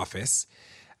get out of office,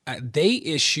 they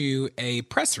issue a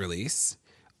press release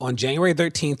on January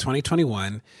 13th,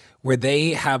 2021, where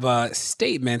they have a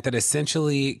statement that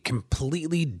essentially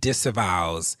completely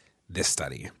disavows this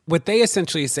study. What they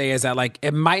essentially say is that, like,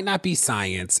 it might not be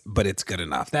science, but it's good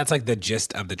enough. That's like the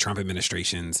gist of the Trump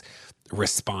administration's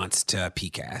response to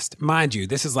PCAST. Mind you,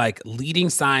 this is like leading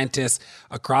scientists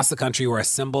across the country were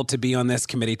assembled to be on this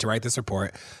committee to write this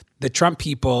report. The Trump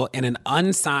people, in an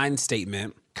unsigned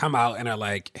statement, come out and are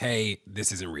like, hey,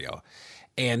 this isn't real.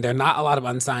 And there are not a lot of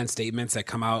unsigned statements that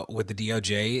come out with the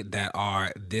DOJ that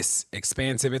are this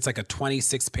expansive. It's like a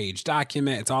 26-page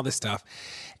document. It's all this stuff.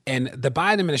 And the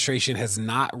Biden administration has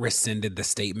not rescinded the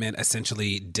statement,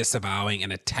 essentially disavowing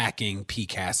and attacking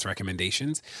PCAST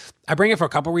recommendations. I bring it for a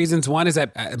couple reasons. One is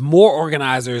that more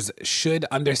organizers should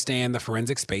understand the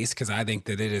forensic space because I think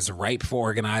that it is ripe for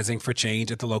organizing for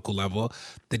change at the local level.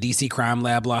 The DC Crime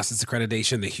Lab lost its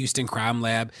accreditation. The Houston Crime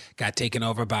Lab got taken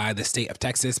over by the state of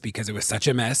Texas because it was such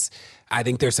a mess. I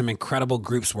think there's some incredible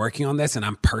groups working on this, and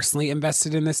I'm personally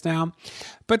invested in this now.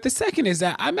 But the second is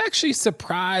that I'm actually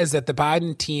surprised that the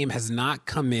Biden team has not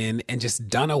come in and just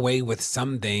done away with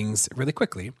some things really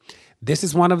quickly. This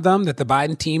is one of them, that the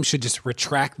Biden team should just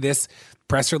retract this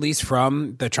press release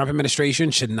from the Trump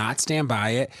administration, should not stand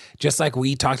by it. Just like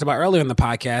we talked about earlier in the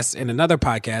podcast, in another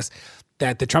podcast,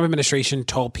 that the Trump administration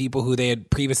told people who they had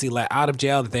previously let out of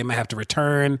jail that they might have to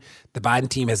return. The Biden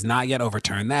team has not yet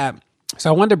overturned that. So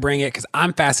I wanted to bring it because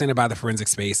I'm fascinated by the forensic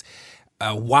space.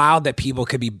 Wild that people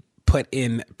could be put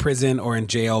in prison or in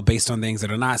jail based on things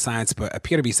that are not science but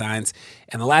appear to be science.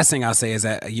 And the last thing I'll say is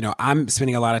that, I'm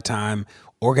spending a lot of time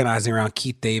organizing around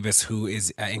Keith Davis, who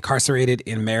is incarcerated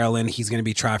in Maryland. He's going to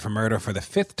be tried for murder for the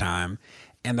 5th time.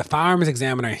 And the firearms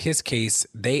examiner in his case,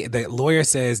 the lawyer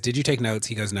says, did you take notes?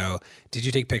 He goes, no. Did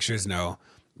you take pictures? No.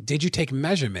 Did you take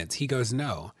measurements? He goes,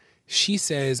 no. She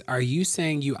says, are you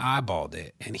saying you eyeballed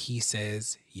it? And he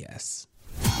says, yes.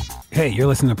 Hey, you're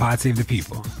listening to Pod Save the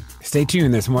People. Stay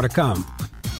tuned. There's more to come.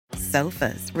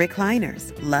 Sofas,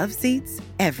 recliners, love seats.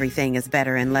 Everything is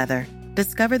better in leather.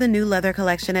 Discover the new leather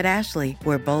collection at Ashley,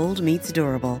 where bold meets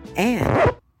durable.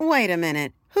 And wait a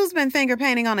minute, who's been finger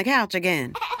painting on the couch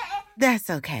again? That's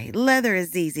okay. Leather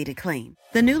is easy to clean.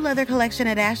 The new leather collection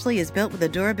at Ashley is built with the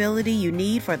durability you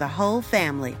need for the whole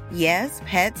family. Yes,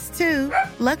 pets too.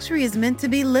 Luxury is meant to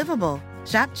be livable.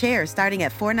 Shop chairs starting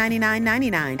at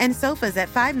 $499.99 and sofas at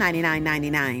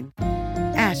 $599.99.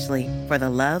 Ashley, for the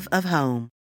love of home.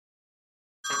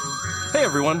 Hey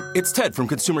everyone, it's Ted from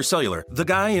Consumer Cellular, the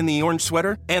guy in the orange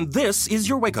sweater, and this is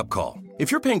your wake-up call.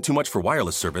 If you're paying too much for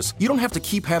wireless service, you don't have to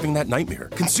keep having that nightmare.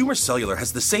 Consumer Cellular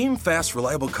has the same fast,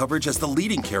 reliable coverage as the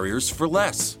leading carriers for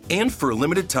less. And for a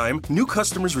limited time, new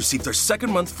customers receive their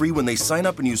second month free when they sign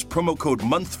up and use promo code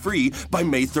MONTHFREE by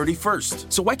May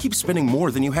 31st. So why keep spending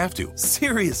more than you have to?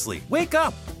 Seriously, wake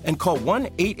up and call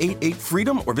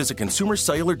 1-888-FREEDOM or visit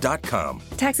consumercellular.com.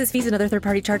 Taxes, fees, and other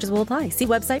third-party charges will apply. See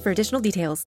website for additional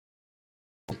details.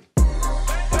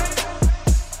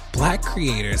 Black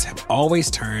creators have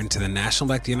always turned to the National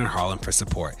Black Theater in Harlem for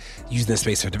support, using the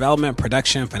space for development,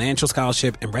 production, financial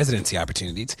scholarship, and residency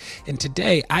opportunities. And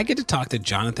today, I get to talk to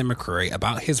Jonathan McCrory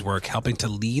about his work helping to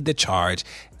lead the charge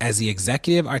as the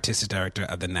Executive Artistic Director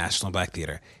of the National Black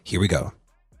Theater. Here we go.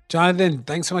 Jonathan,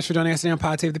 thanks so much for joining us today on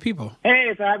Pod Save the People.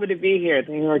 Hey, so happy to be here.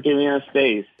 Thank you for giving us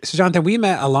space. So, Jonathan, we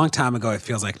met a long time ago, it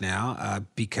feels like now,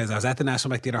 because I was at the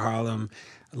National Black Theater Harlem.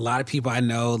 A lot of people I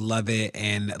know love it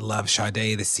and love Sade,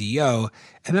 the CEO.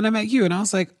 And then I met you, and I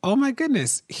was like, oh, my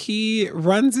goodness, he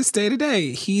runs this day to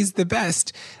day. He's the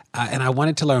best. And I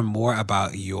wanted to learn more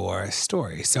about your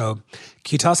story. So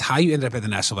can you tell us how you ended up at the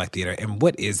National Black Theater, and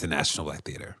what is the National Black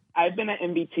Theater? I've been at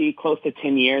NBT close to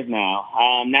 10 years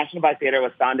now. National Black Theater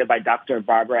was founded by Dr.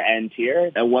 Barbara Ann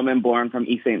Teer, a woman born from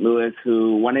East St. Louis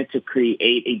who wanted to create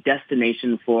a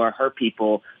destination for her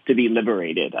people to be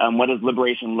liberated. What does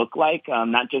liberation look like?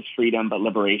 Not just freedom, but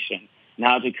liberation.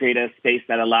 Now to create a space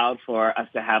that allowed for us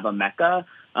to have a Mecca,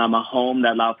 a home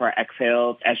that allowed for our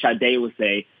exhales. As Sade would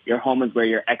say, your home is where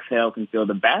your exhale can feel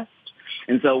the best.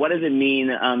 And so what does it mean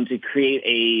to create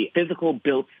a physical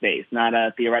built space, not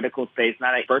a theoretical space,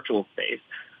 not a virtual space,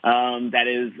 that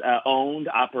is owned,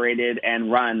 operated,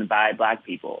 and run by Black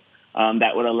people,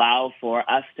 that would allow for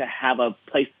us to have a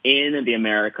place in the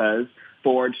Americas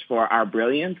forged for our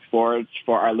brilliance, forged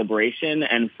for our liberation,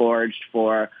 and forged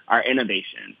for our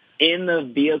innovation in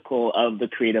the vehicle of the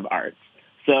creative arts.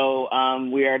 So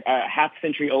we are a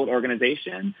half-century-old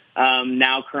organization,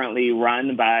 now currently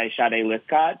run by Sade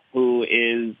Liscott, who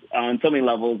is on so many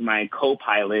levels my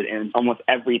co-pilot in almost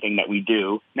everything that we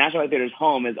do. National Black Theater's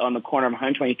home is on the corner of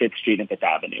 125th Street and Fifth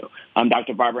Avenue.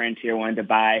 Dr. Barbara Ann Teer wanted to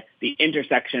buy the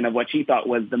intersection of what she thought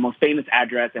was the most famous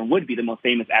address and would be the most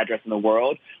famous address in the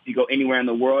world. If you go anywhere in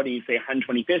the world and you say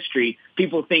 125th Street,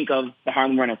 people think of the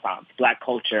Harlem Renaissance, Black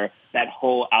culture, that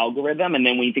whole algorithm. And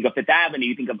then when you think of Fifth Avenue,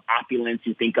 you think of opulence,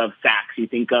 you think of Saks, you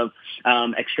think of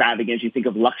extravagance, you think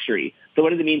of luxury. So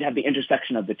what does it mean to have the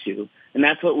intersection of the two? And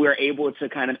that's what we're able to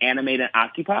kind of animate and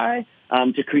occupy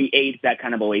to create that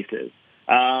kind of oasis.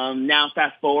 Now,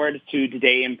 fast forward to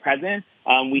today and present,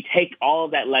 we take all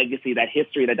of that legacy, that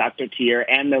history that Dr. Teer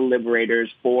and the liberators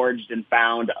forged and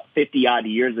found 50-odd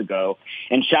years ago.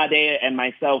 And Sade and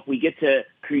myself, we get to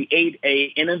create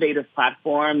a innovative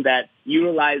platform that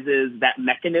utilizes that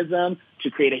mechanism to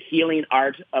create a healing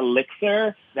art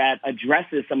elixir that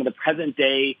addresses some of the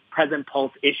present-day, present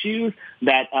pulse issues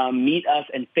that meet us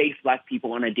and face Black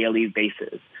people on a daily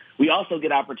basis. We also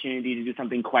get opportunity to do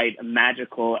something quite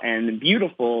magical and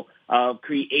beautiful of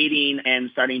creating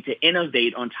and starting to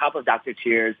innovate on top of Dr.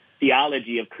 Teer's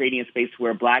theology of creating a space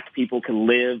where Black people can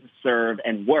live, serve,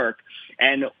 and work,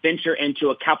 and venture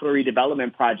into a capital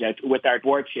redevelopment project with our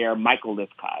board chair, Michael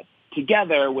Liscott.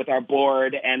 Together with our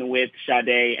board and with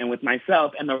Sade and with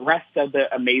myself and the rest of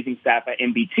the amazing staff at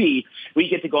NBT, we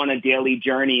get to go on a daily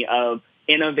journey of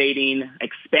innovating,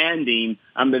 expanding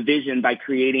the vision by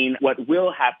creating what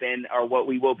will happen or what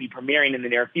we will be premiering in the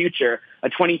near future, a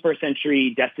 21st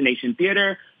century destination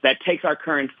theater that takes our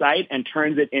current site and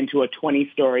turns it into a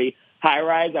 20-story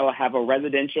high-rise that will have a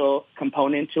residential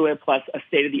component to it, plus a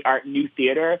state-of-the-art new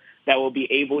theater that will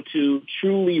be able to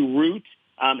truly root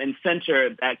and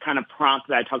center that kind of prompt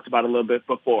that I talked about a little bit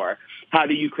before. How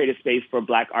do you create a space for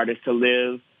Black artists to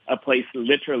live, a place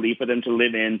literally for them to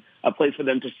live in, a place for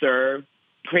them to serve,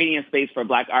 creating a space for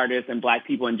Black artists and Black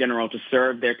people in general to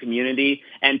serve their community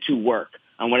and to work.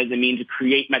 What does it mean to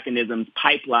create mechanisms,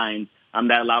 pipelines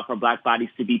that allow for Black bodies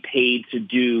to be paid to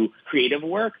do creative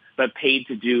work, but paid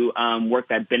to do work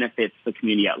that benefits the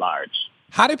community at large.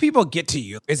 How do people get to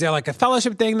you? Is there like a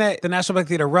fellowship thing that the National Black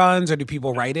Theater runs, or do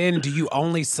people write in? Do you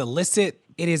only solicit?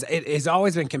 It has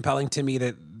always been compelling to me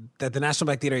that the National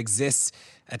Black Theater exists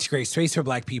to create space for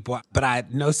Black people, but I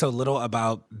know so little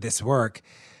about this work.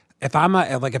 If I'm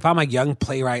a young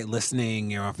playwright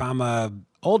listening, or if I'm a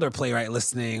older playwright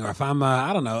listening, or if I'm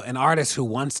an artist who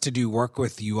wants to do work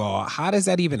with you all, how does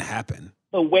that even happen?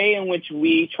 The way in which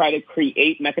we try to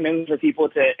create mechanisms for people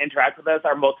to interact with us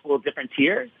are multiple different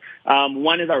tiers.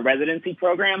 One is our residency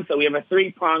program. So we have a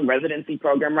 3-pronged residency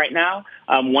program right now.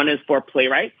 One is for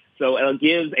playwrights. So it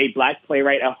gives a Black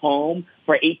playwright a home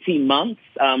for 18 months.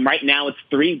 Right now it's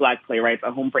 3 Black playwrights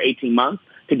a home for 18 months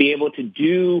to be able to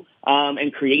do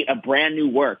and create a brand new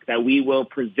work that we will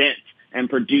present and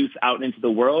produce out into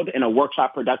the world in a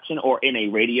workshop production or in a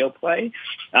radio play.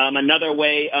 Another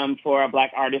way for a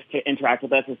Black artist to interact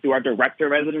with us is through our director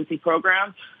residency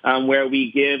program, where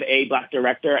we give a Black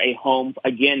director a home,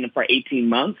 again, for 18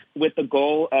 months with the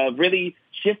goal of really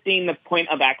shifting the point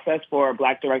of access for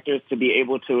Black directors to be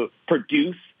able to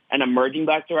produce and emerging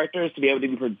Black directors to be able to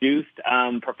be produced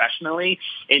professionally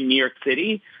in New York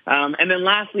City. And then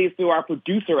lastly, through our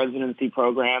producer residency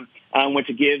program, which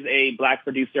gives a Black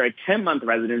producer a 10-month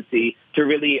residency to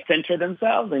really center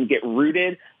themselves and get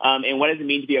rooted in what does it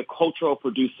mean to be a cultural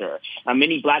producer.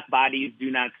 Many Black bodies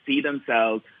do not see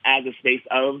themselves as a space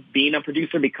of being a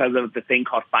producer because of the thing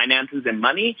called finances and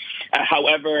money.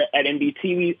 However, at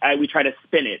NBT, we try to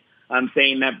spin it.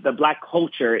 Saying that the Black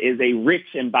culture is a rich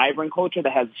and vibrant culture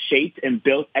that has shaped and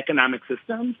built economic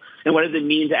systems. And what does it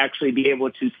mean to actually be able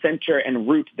to center and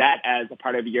root that as a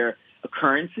part of your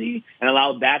currency and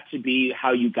allow that to be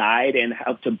how you guide and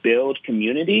help to build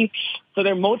community? So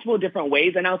there are multiple different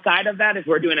ways. And outside of that, if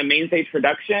we're doing a main stage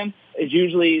production, it's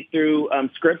usually through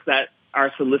scripts that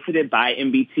are solicited by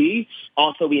NBT.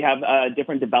 Also, we have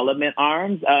different development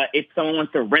arms. If someone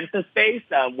wants to rent the space,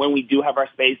 when we do have our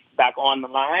space back on the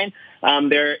line,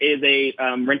 there is a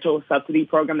rental subsidy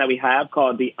program that we have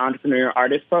called the Entrepreneur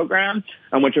Artist Program,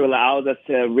 which allows us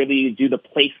to really do the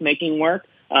placemaking work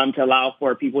to allow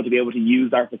for people to be able to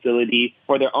use our facility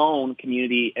for their own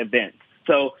community events.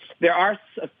 So there are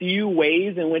a few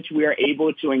ways in which we are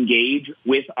able to engage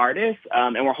with artists,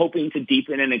 and we're hoping to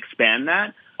deepen and expand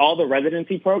that. All the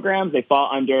residency programs, they fall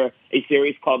under a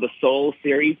series called the Soul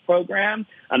Series program.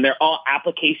 They're all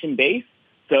application-based.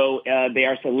 So they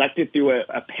are selected through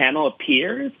a panel of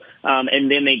peers,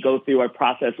 and then they go through a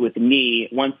process with me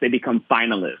once they become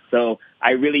finalists. So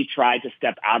I really try to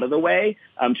step out of the way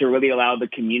to really allow the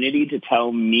community to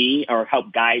tell me or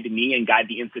help guide me and guide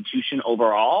the institution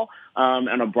overall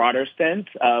in a broader sense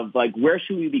of, like, where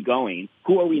should we be going?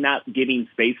 Who are we not giving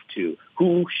space to?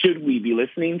 Who should we be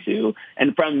listening to?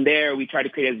 And from there, we try to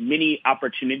create as many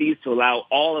opportunities to allow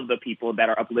all of the people that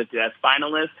are uplifted as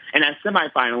finalists and as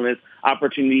semifinalists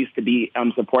opportunities to be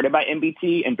supported by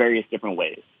NBT in various different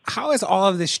ways. How has all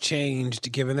of this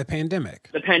changed given the pandemic?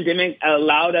 The pandemic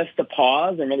allowed us to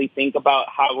pause and really think about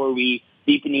how are we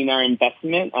deepening our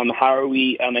investment, how are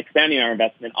we expanding our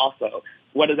investment also.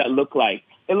 What does that look like?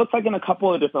 It looks like in a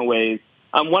couple of different ways.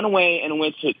 One way in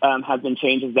which it has been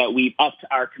changed is that we've upped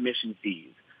our commission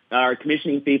fees. Our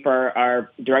commissioning fee for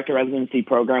our director residency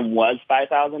program was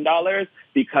 $5,000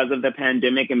 because of the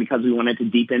pandemic and because we wanted to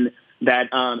deepen that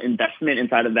investment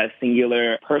inside of that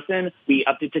singular person. We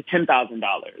upped it to $10,000.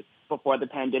 Before the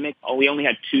pandemic, we only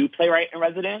had 2 playwright in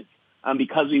residence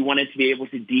because we wanted to be able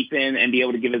to deepen and be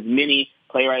able to give as many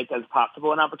playwrights as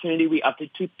possible an opportunity. We upped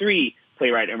it to 3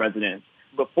 playwright in residence.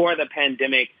 Before the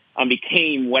pandemic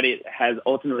became what it has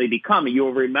ultimately become. And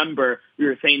you'll remember we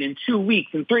were saying in 2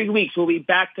 weeks, in 3 weeks, we'll be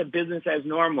back to business as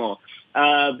normal.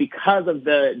 Because of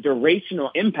the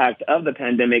durational impact of the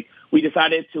pandemic, we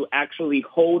decided to actually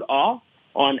hold off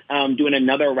on doing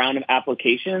another round of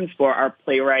applications for our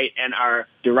playwright and our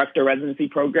director residency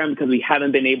program because we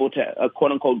haven't been able to,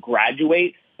 quote unquote,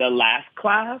 graduate the last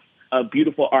class of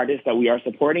beautiful artists that we are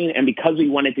supporting. And because we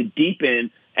wanted to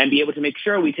deepen and be able to make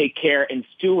sure we take care and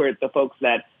steward the folks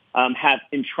that have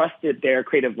entrusted their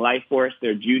creative life force,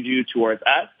 their juju towards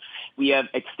us, we have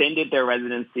extended their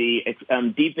residency,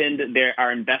 deepened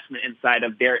our investment inside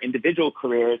of their individual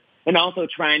careers, and also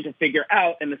trying to figure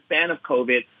out in the span of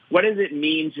COVID, what does it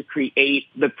mean to create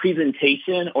the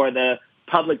presentation or the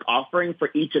public offering for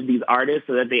each of these artists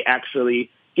so that they actually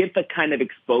get the kind of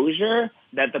exposure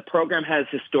that the program has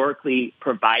historically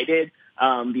provided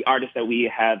the artists that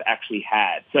we have actually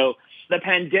had. So the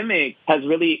pandemic has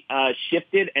really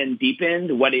shifted and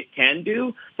deepened what it can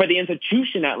do. For the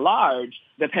institution at large,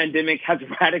 the pandemic has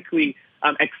radically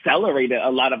accelerated a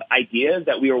lot of ideas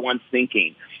that we were once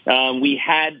thinking. We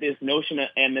had this notion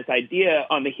and this idea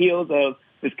on the heels of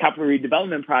this capital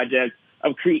redevelopment project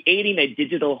of creating a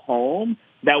digital home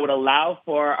that would allow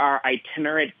for our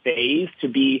itinerant phase to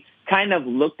be kind of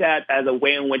looked at as a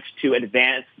way in which to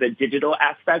advance the digital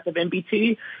aspect of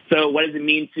NBT. So what does it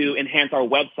mean to enhance our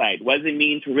website? What does it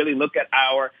mean to really look at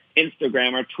our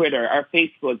Instagram, our Twitter, our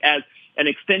Facebook as an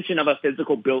extension of a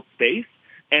physical built space?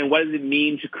 And what does it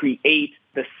mean to create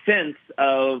the sense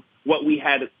of what we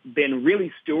had been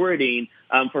really stewarding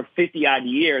for 50-odd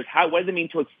years? What does it mean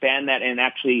to expand that and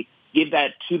actually give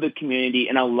that to the community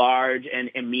in a large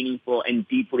and meaningful and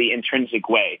deeply intrinsic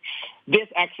way? This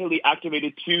actually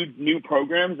activated 2 new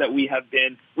programs that we have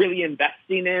been really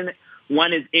investing in.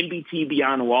 One is NBT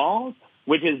Beyond Walls,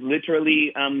 which is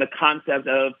literally the concept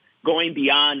of going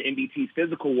beyond NBT's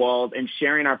physical walls and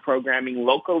sharing our programming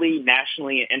locally,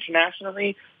 nationally, and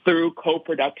internationally through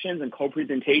co-productions and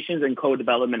co-presentations and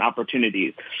co-development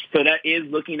opportunities. So that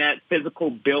is looking at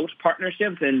physical built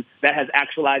partnerships, and that has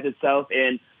actualized itself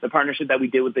in the partnership that we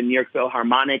did with the New York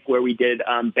Philharmonic, where we did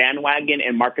Bandwagon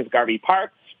and Marcus Garvey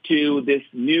Park, to this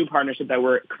new partnership that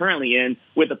we're currently in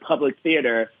with the Public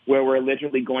Theater, where we're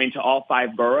literally going to all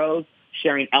 5 boroughs,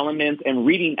 sharing elements and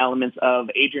reading elements of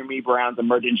Adrienne Maree Brown's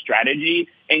emergent strategy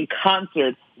in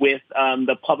concert with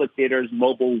the Public Theater's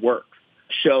mobile works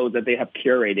shows that they have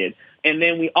curated. And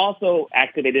then we also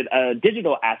activated a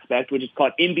digital aspect, which is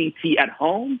called NBT at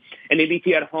Home. And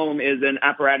NBT at Home is an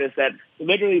apparatus that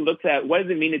literally looks at what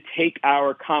does it mean to take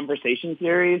our conversation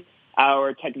series,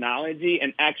 our technology,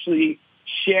 and actually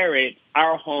share it,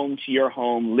 our home to your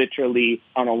home, literally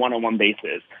on a one-on-one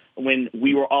basis. When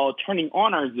we were all turning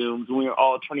on our Zooms, when we were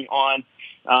all turning on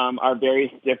our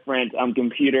various different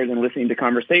computers and listening to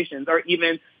conversations, or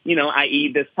even,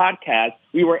 i.e. this podcast,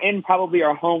 we were in probably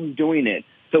our home doing it.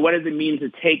 So what does it mean to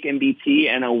take NBT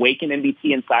and awaken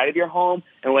NBT inside of your home?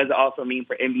 And what does it also mean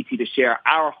for NBT to share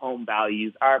our home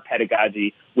values, our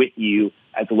pedagogy with you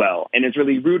as well? And it's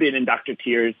really rooted in Dr.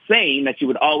 Teer's saying that she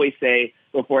would always say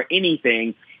before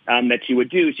anything that she would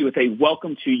do, she would say,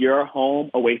 welcome to your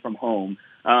home away from home.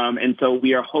 And so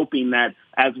we are hoping that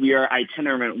as we are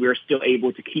itinerant, we're still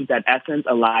able to keep that essence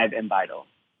alive and vital.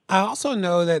 I also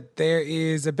know that there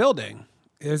is a building.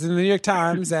 It was in the New York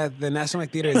Times that the National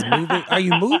Theater is moving. Are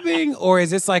you moving, or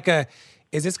is this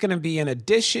is this going to be an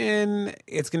addition?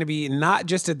 It's going to be not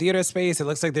just a theater space. It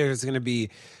looks like there's going to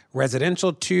be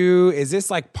residential too. Is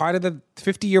this like part of the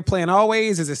 50-year plan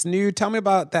always? Is this new? Tell me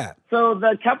about that. So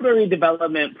the Capital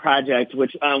Redevelopment Project,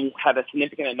 which had a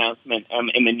significant announcement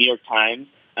in the New York Times,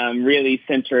 really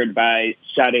centered by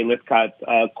Sade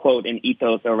Liskot's quote and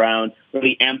ethos around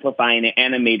really amplifying and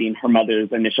animating her mother's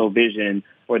initial vision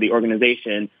for the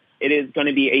organization. It is going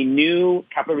to be a new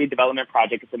capital redevelopment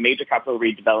project. It's a major capital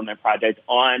redevelopment project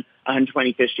on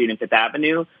 125th Street and Fifth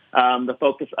Avenue. The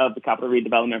focus of the capital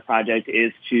redevelopment project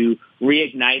is to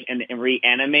reignite and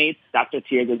reanimate Dr.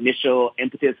 Teer's initial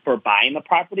impetus for buying the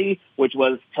property, which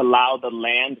was to allow the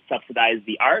land to subsidize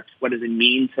the arts. What does it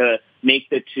mean to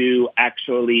make the two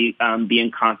actually be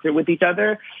in concert with each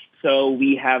other? So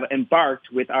we have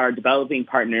embarked with our developing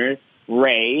partners,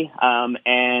 Ray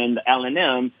and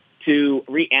L&M, to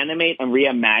reanimate and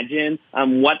reimagine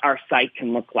what our site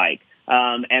can look like.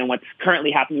 And what's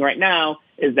currently happening right now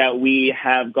is that we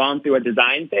have gone through a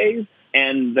design phase,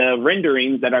 and the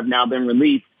renderings that have now been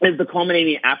released is the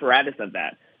culminating apparatus of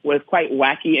that. What's quite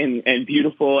wacky and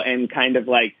beautiful and kind of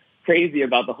like crazy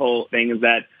about the whole thing is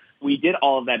that we did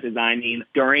all of that designing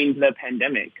during the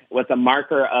pandemic. What's a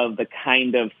marker of the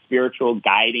kind of spiritual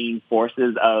guiding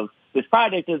forces of this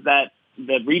project is that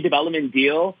the redevelopment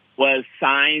deal was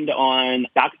signed on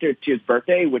Dr. Teer's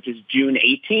birthday, which is June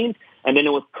 18th, and then it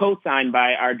was co-signed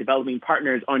by our developing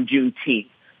partners on Juneteenth.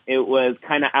 It was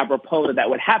kind of apropos that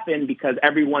would happen because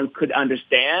everyone could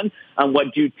understand what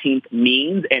Juneteenth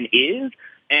means and is,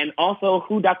 and also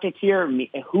who Dr. Teer,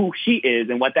 who she is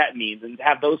and what that means. And to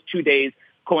have those 2 days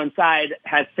coincide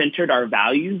has centered our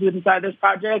values inside this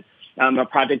project, a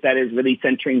project that is really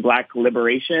centering Black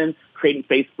liberation, creating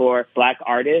space for Black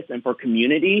artists and for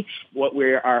community. What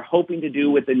we are hoping to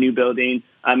do with the new building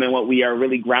and what we are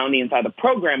really grounding inside the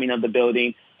programming of the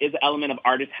building is the element of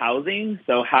artist housing.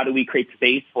 So how do we create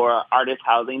space for artist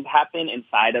housing to happen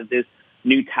inside of this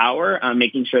new tower,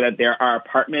 making sure that there are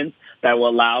apartments that will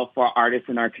allow for artists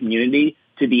in our community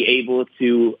to be able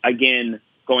to, again,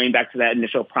 going back to that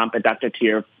initial prompt that Dr.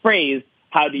 Teer phrased,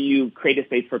 how do you create a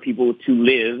space for people to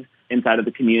live inside of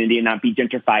the community and not be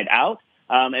gentrified out?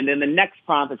 And then the next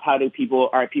prompt is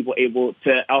are people able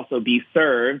to also be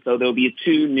served? So there'll be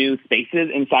 2 new spaces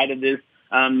inside of this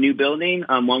new building.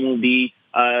 One will be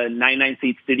a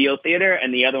 99-seat studio theater,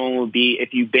 and the other one will be,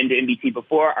 if you've been to NBT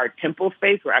before, our temple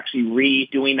space. We're actually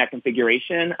redoing that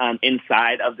configuration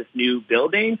inside of this new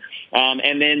building.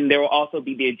 And then there will also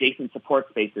be the adjacent support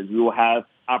spaces. We will have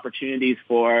opportunities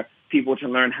for people to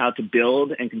learn how to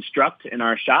build and construct in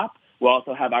our shop. We'll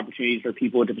also have opportunities for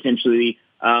people to potentially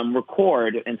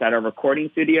record inside our recording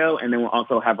studio, and then we'll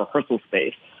also have rehearsal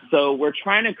space. So we're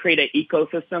trying to create an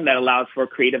ecosystem that allows for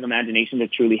creative imagination to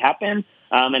truly happen,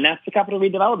 and that's the Capital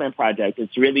Redevelopment Project.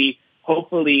 It's really,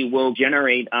 hopefully, will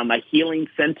generate a healing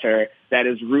center that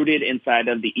is rooted inside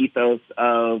of the ethos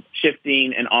of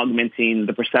shifting and augmenting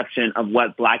the perception of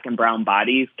what Black and brown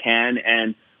bodies can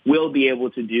and will be able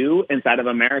to do inside of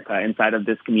America, inside of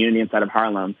this community, inside of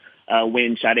Harlem.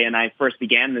 When Sade and I first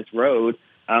began this road,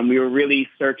 we were really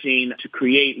searching to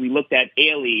create. We looked at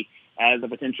Ailey as a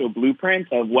potential blueprint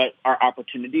of what our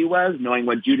opportunity was, knowing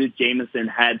what Judith Jamison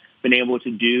had been able to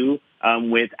do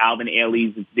with Alvin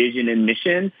Ailey's vision and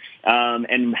mission,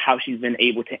 and how she's been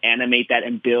able to animate that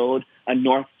and build a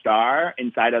North Star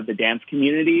inside of the dance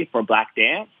community for Black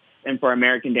dance and for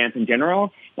American dance in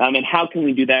general. And how can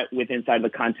we do that inside the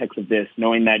context of this,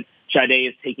 knowing that Sade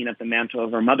is taking up the mantle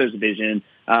of her mother's vision,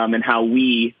 and how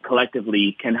we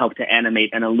collectively can help to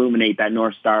animate and illuminate that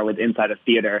North Star with inside of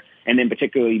theater, and in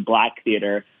particularly Black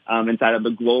theater, inside of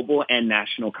the global and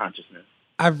national consciousness.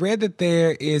 I've read that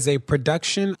there is a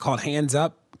production called Hands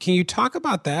Up. Can you talk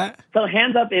about that? So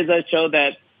Hands Up is a show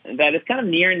that is kind of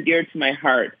near and dear to my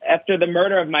heart. After the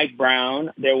murder of Mike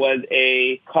Brown, there was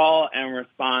a call and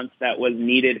response that was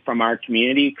needed from our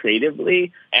community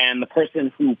creatively. And the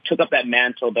person who took up that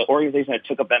mantle, the organization that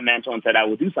took up that mantle and said, I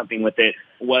will do something with it,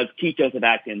 was Keith Joseph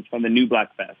Atkins from the New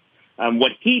Black Fest.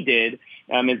 What he did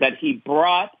is that he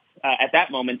brought, at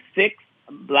that moment, 6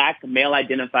 Black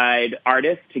male-identified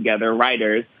artists together,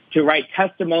 writers, to write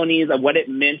testimonies of what it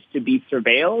meant to be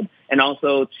surveilled and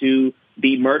also to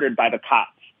be murdered by the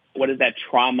cops. What is that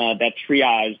trauma, that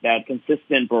triage, that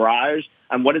consistent barrage?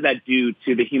 What does that do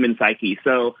to the human psyche?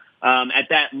 So at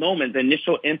that moment, the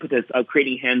initial impetus of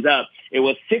creating Hands Up, it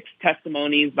was 6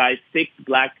 testimonies by 6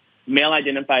 Black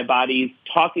male-identified bodies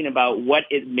talking about what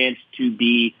it meant to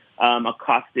be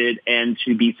accosted and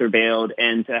to be surveilled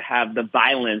and to have the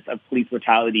violence of police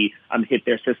brutality hit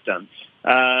their system.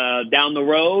 Down the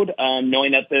road,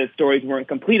 knowing that the stories weren't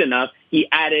complete enough, he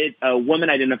added a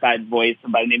woman-identified voice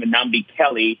by the name of Nambi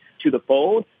Kelly to the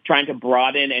fold, trying to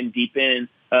broaden and deepen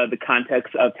the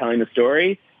context of telling the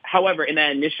story. However, in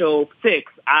that initial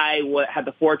 6, I had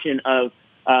the fortune of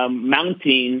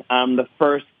mounting the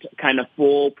first kind of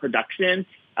full production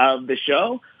of the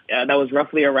show. That was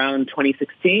roughly around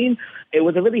 2016. It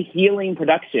was a really healing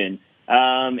production.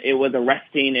 It was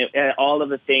arresting, all of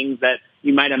the things that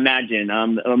you might imagine.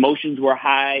 The emotions were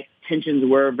high, tensions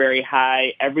were very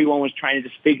high. Everyone was trying to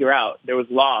just figure out. There was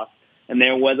loss, and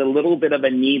there was a little bit of a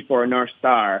need for a North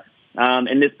Star.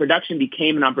 And this production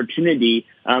became an opportunity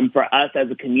for us as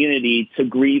a community to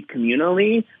grieve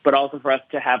communally, but also for us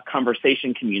to have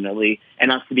conversation communally,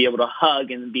 and us to be able to hug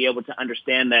and be able to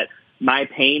understand that my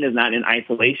pain is not in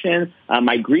isolation.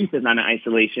 My grief is not in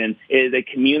isolation. It is a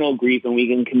communal grief, and we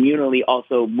can communally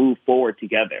also move forward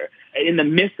together. In the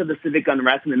midst of the civic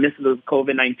unrest, in the midst of the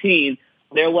COVID-19,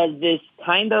 there was this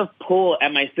kind of pull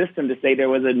at my system to say there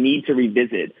was a need to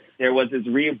revisit. There was this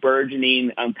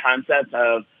re-burgeoning concept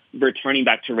of returning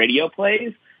back to radio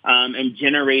plays and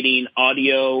generating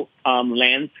audio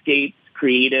landscapes,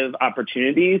 creative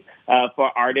opportunities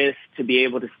for artists to be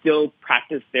able to still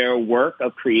practice their work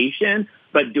of creation,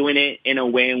 but doing it in a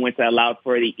way in which it allowed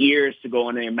for the ears to go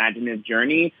on an imaginative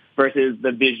journey versus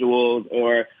the visuals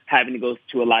or having to go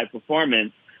to a live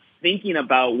performance. Thinking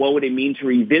about what would it mean to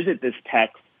revisit this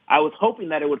text, I was hoping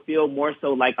that it would feel more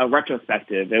so like a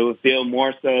retrospective. It would feel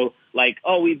more so like,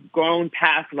 oh, we've grown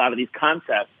past a lot of these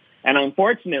concepts. And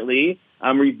unfortunately,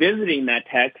 revisiting that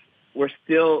text, we're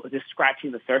still just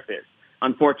scratching the surface.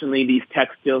 Unfortunately, these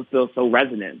texts still feel so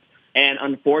resonant. And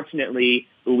unfortunately,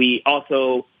 we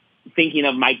also, thinking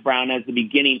of Mike Brown as the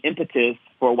beginning impetus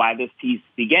for why this piece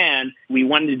began, we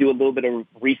wanted to do a little bit of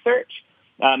research.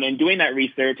 And doing that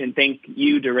research, and thank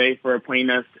you, DeRay, for pointing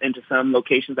us into some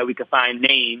locations that we could find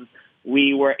names,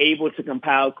 we were able to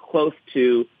compile close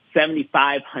to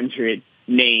 7,500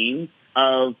 names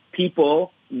of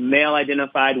people,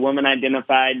 male-identified,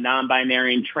 woman-identified,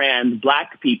 non-binary, and trans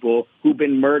Black people who've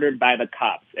been murdered by the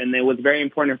cops. And it was very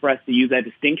important for us to use that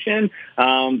distinction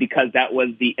because that was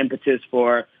the impetus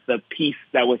for the piece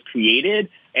that was created.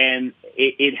 And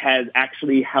it has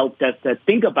actually helped us to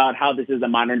think about how this is a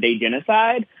modern-day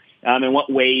genocide. In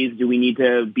what ways do we need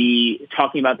to be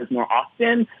talking about this more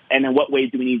often? And in what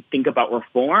ways do we need to think about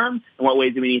reform? In what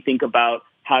ways do we need to think about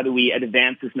how do we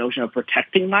advance this notion of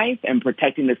protecting life and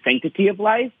protecting the sanctity of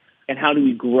life? And how do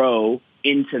we grow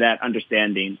into that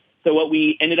understanding? So what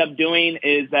we ended up doing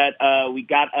is that we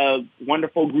got a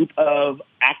wonderful group of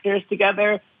actors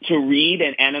together to read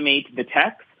and animate the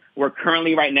text. We're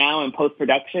currently right now in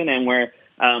post-production, and we're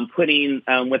putting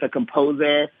with a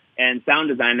composer and sound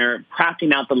designer,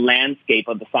 crafting out the landscape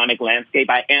of the sonic landscape.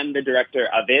 I am the director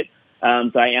of it.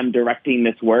 So I am directing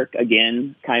this work,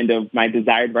 again, kind of my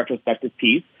desired retrospective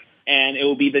piece. And it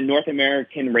will be the North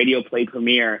American radio play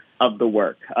premiere of the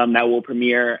work that will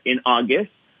premiere in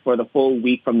August for the full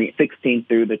week from the 16th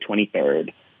through the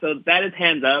 23rd. So that is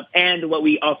Hands Up. And what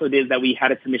we also did is that we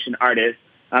had a commissioned artist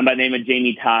by the name of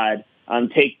Jamie Todd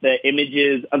take the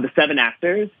images of the 7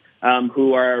 actors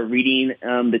who are reading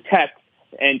the text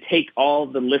and take all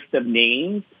the list of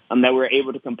names that we're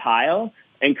able to compile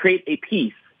and create a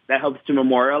piece that helps to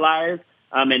memorialize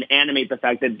and animate the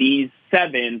fact that these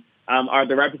 7 are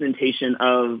the representation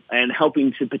of and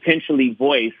helping to potentially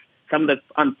voice some of the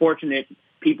unfortunate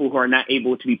people who are not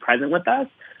able to be present with us,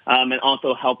 and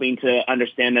also helping to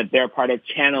understand that they're part of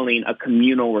channeling a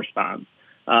communal response.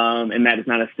 and that it's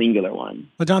not a singular one.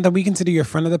 Well, Jonathan, we consider you a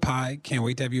friend of the pod. Can't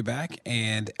wait to have you back.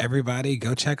 And everybody,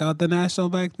 go check out the National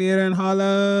Black Theater in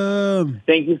Harlem.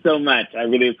 Thank you so much. I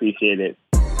really appreciate it.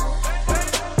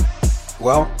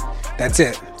 Well, that's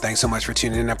it. Thanks so much for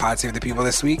tuning in to Pod Save the People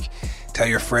this week. Tell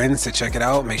your friends to check it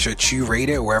out. Make sure to rate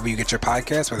it wherever you get your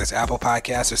podcasts, whether it's Apple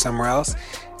Podcasts or somewhere else.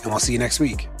 And we'll see you next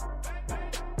week.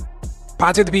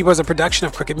 Pod Save the People is a production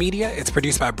of Crooked Media. It's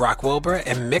produced by Brock Wilbur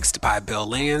and mixed by Bill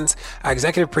Lands. Our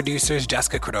executive producers,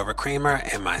 Jessica Cordova-Kramer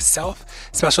and myself.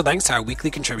 Special thanks to our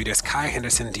weekly contributors, Kai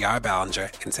Henderson, DR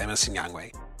Ballinger, and Samuel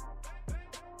Sinyangwe.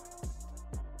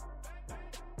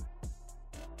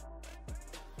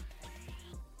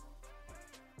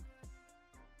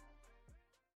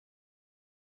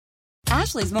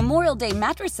 Ashley's Memorial Day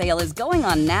mattress sale is going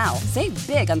on now. Save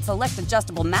big on select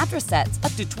adjustable mattress sets,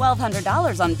 up to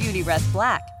 $1,200 on Beautyrest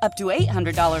Black, up to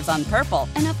 $800 on Purple,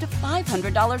 and up to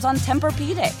 $500 on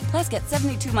Tempur-Pedic. Plus, get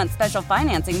 72-month special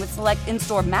financing with select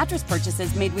in-store mattress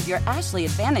purchases made with your Ashley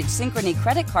Advantage Synchrony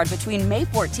credit card between May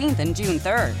 14th and June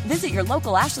 3rd. Visit your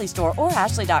local Ashley store or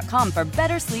ashley.com for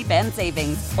better sleep and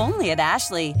savings. Only at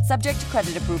Ashley. Subject to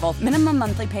credit approval. Minimum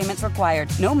monthly payments required.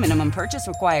 No minimum purchase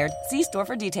required. See store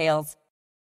for details.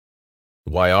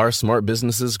 Why are smart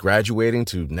businesses graduating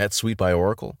to NetSuite by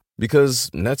Oracle? Because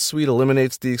NetSuite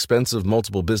eliminates the expense of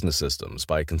multiple business systems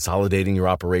by consolidating your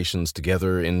operations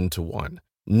together into one.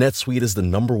 NetSuite is the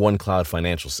 #1 cloud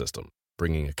financial system,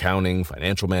 bringing accounting,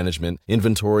 financial management,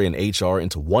 inventory, and HR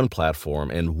into one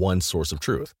platform and one source of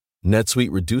truth.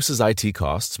 NetSuite reduces IT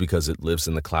costs because it lives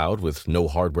in the cloud with no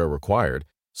hardware required,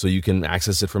 so you can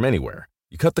access it from anywhere.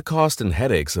 You cut the cost and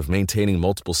headaches of maintaining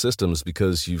multiple systems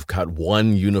because you've got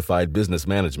one unified business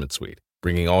management suite.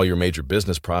 Bringing all your major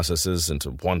business processes into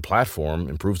one platform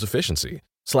improves efficiency,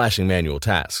 slashing manual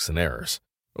tasks and errors.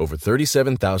 Over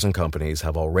 37,000 companies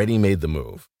have already made the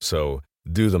move, so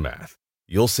do the math.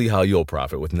 You'll see how you'll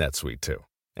profit with NetSuite too.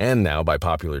 And now, by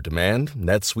popular demand,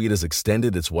 NetSuite has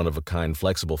extended its one-of-a-kind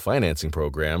flexible financing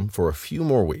program for a few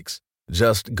more weeks.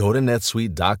 Just go to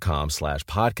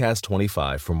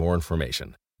netsuite.com/podcast25 for more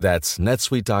information. That's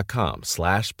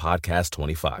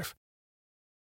netsuite.com/podcast25.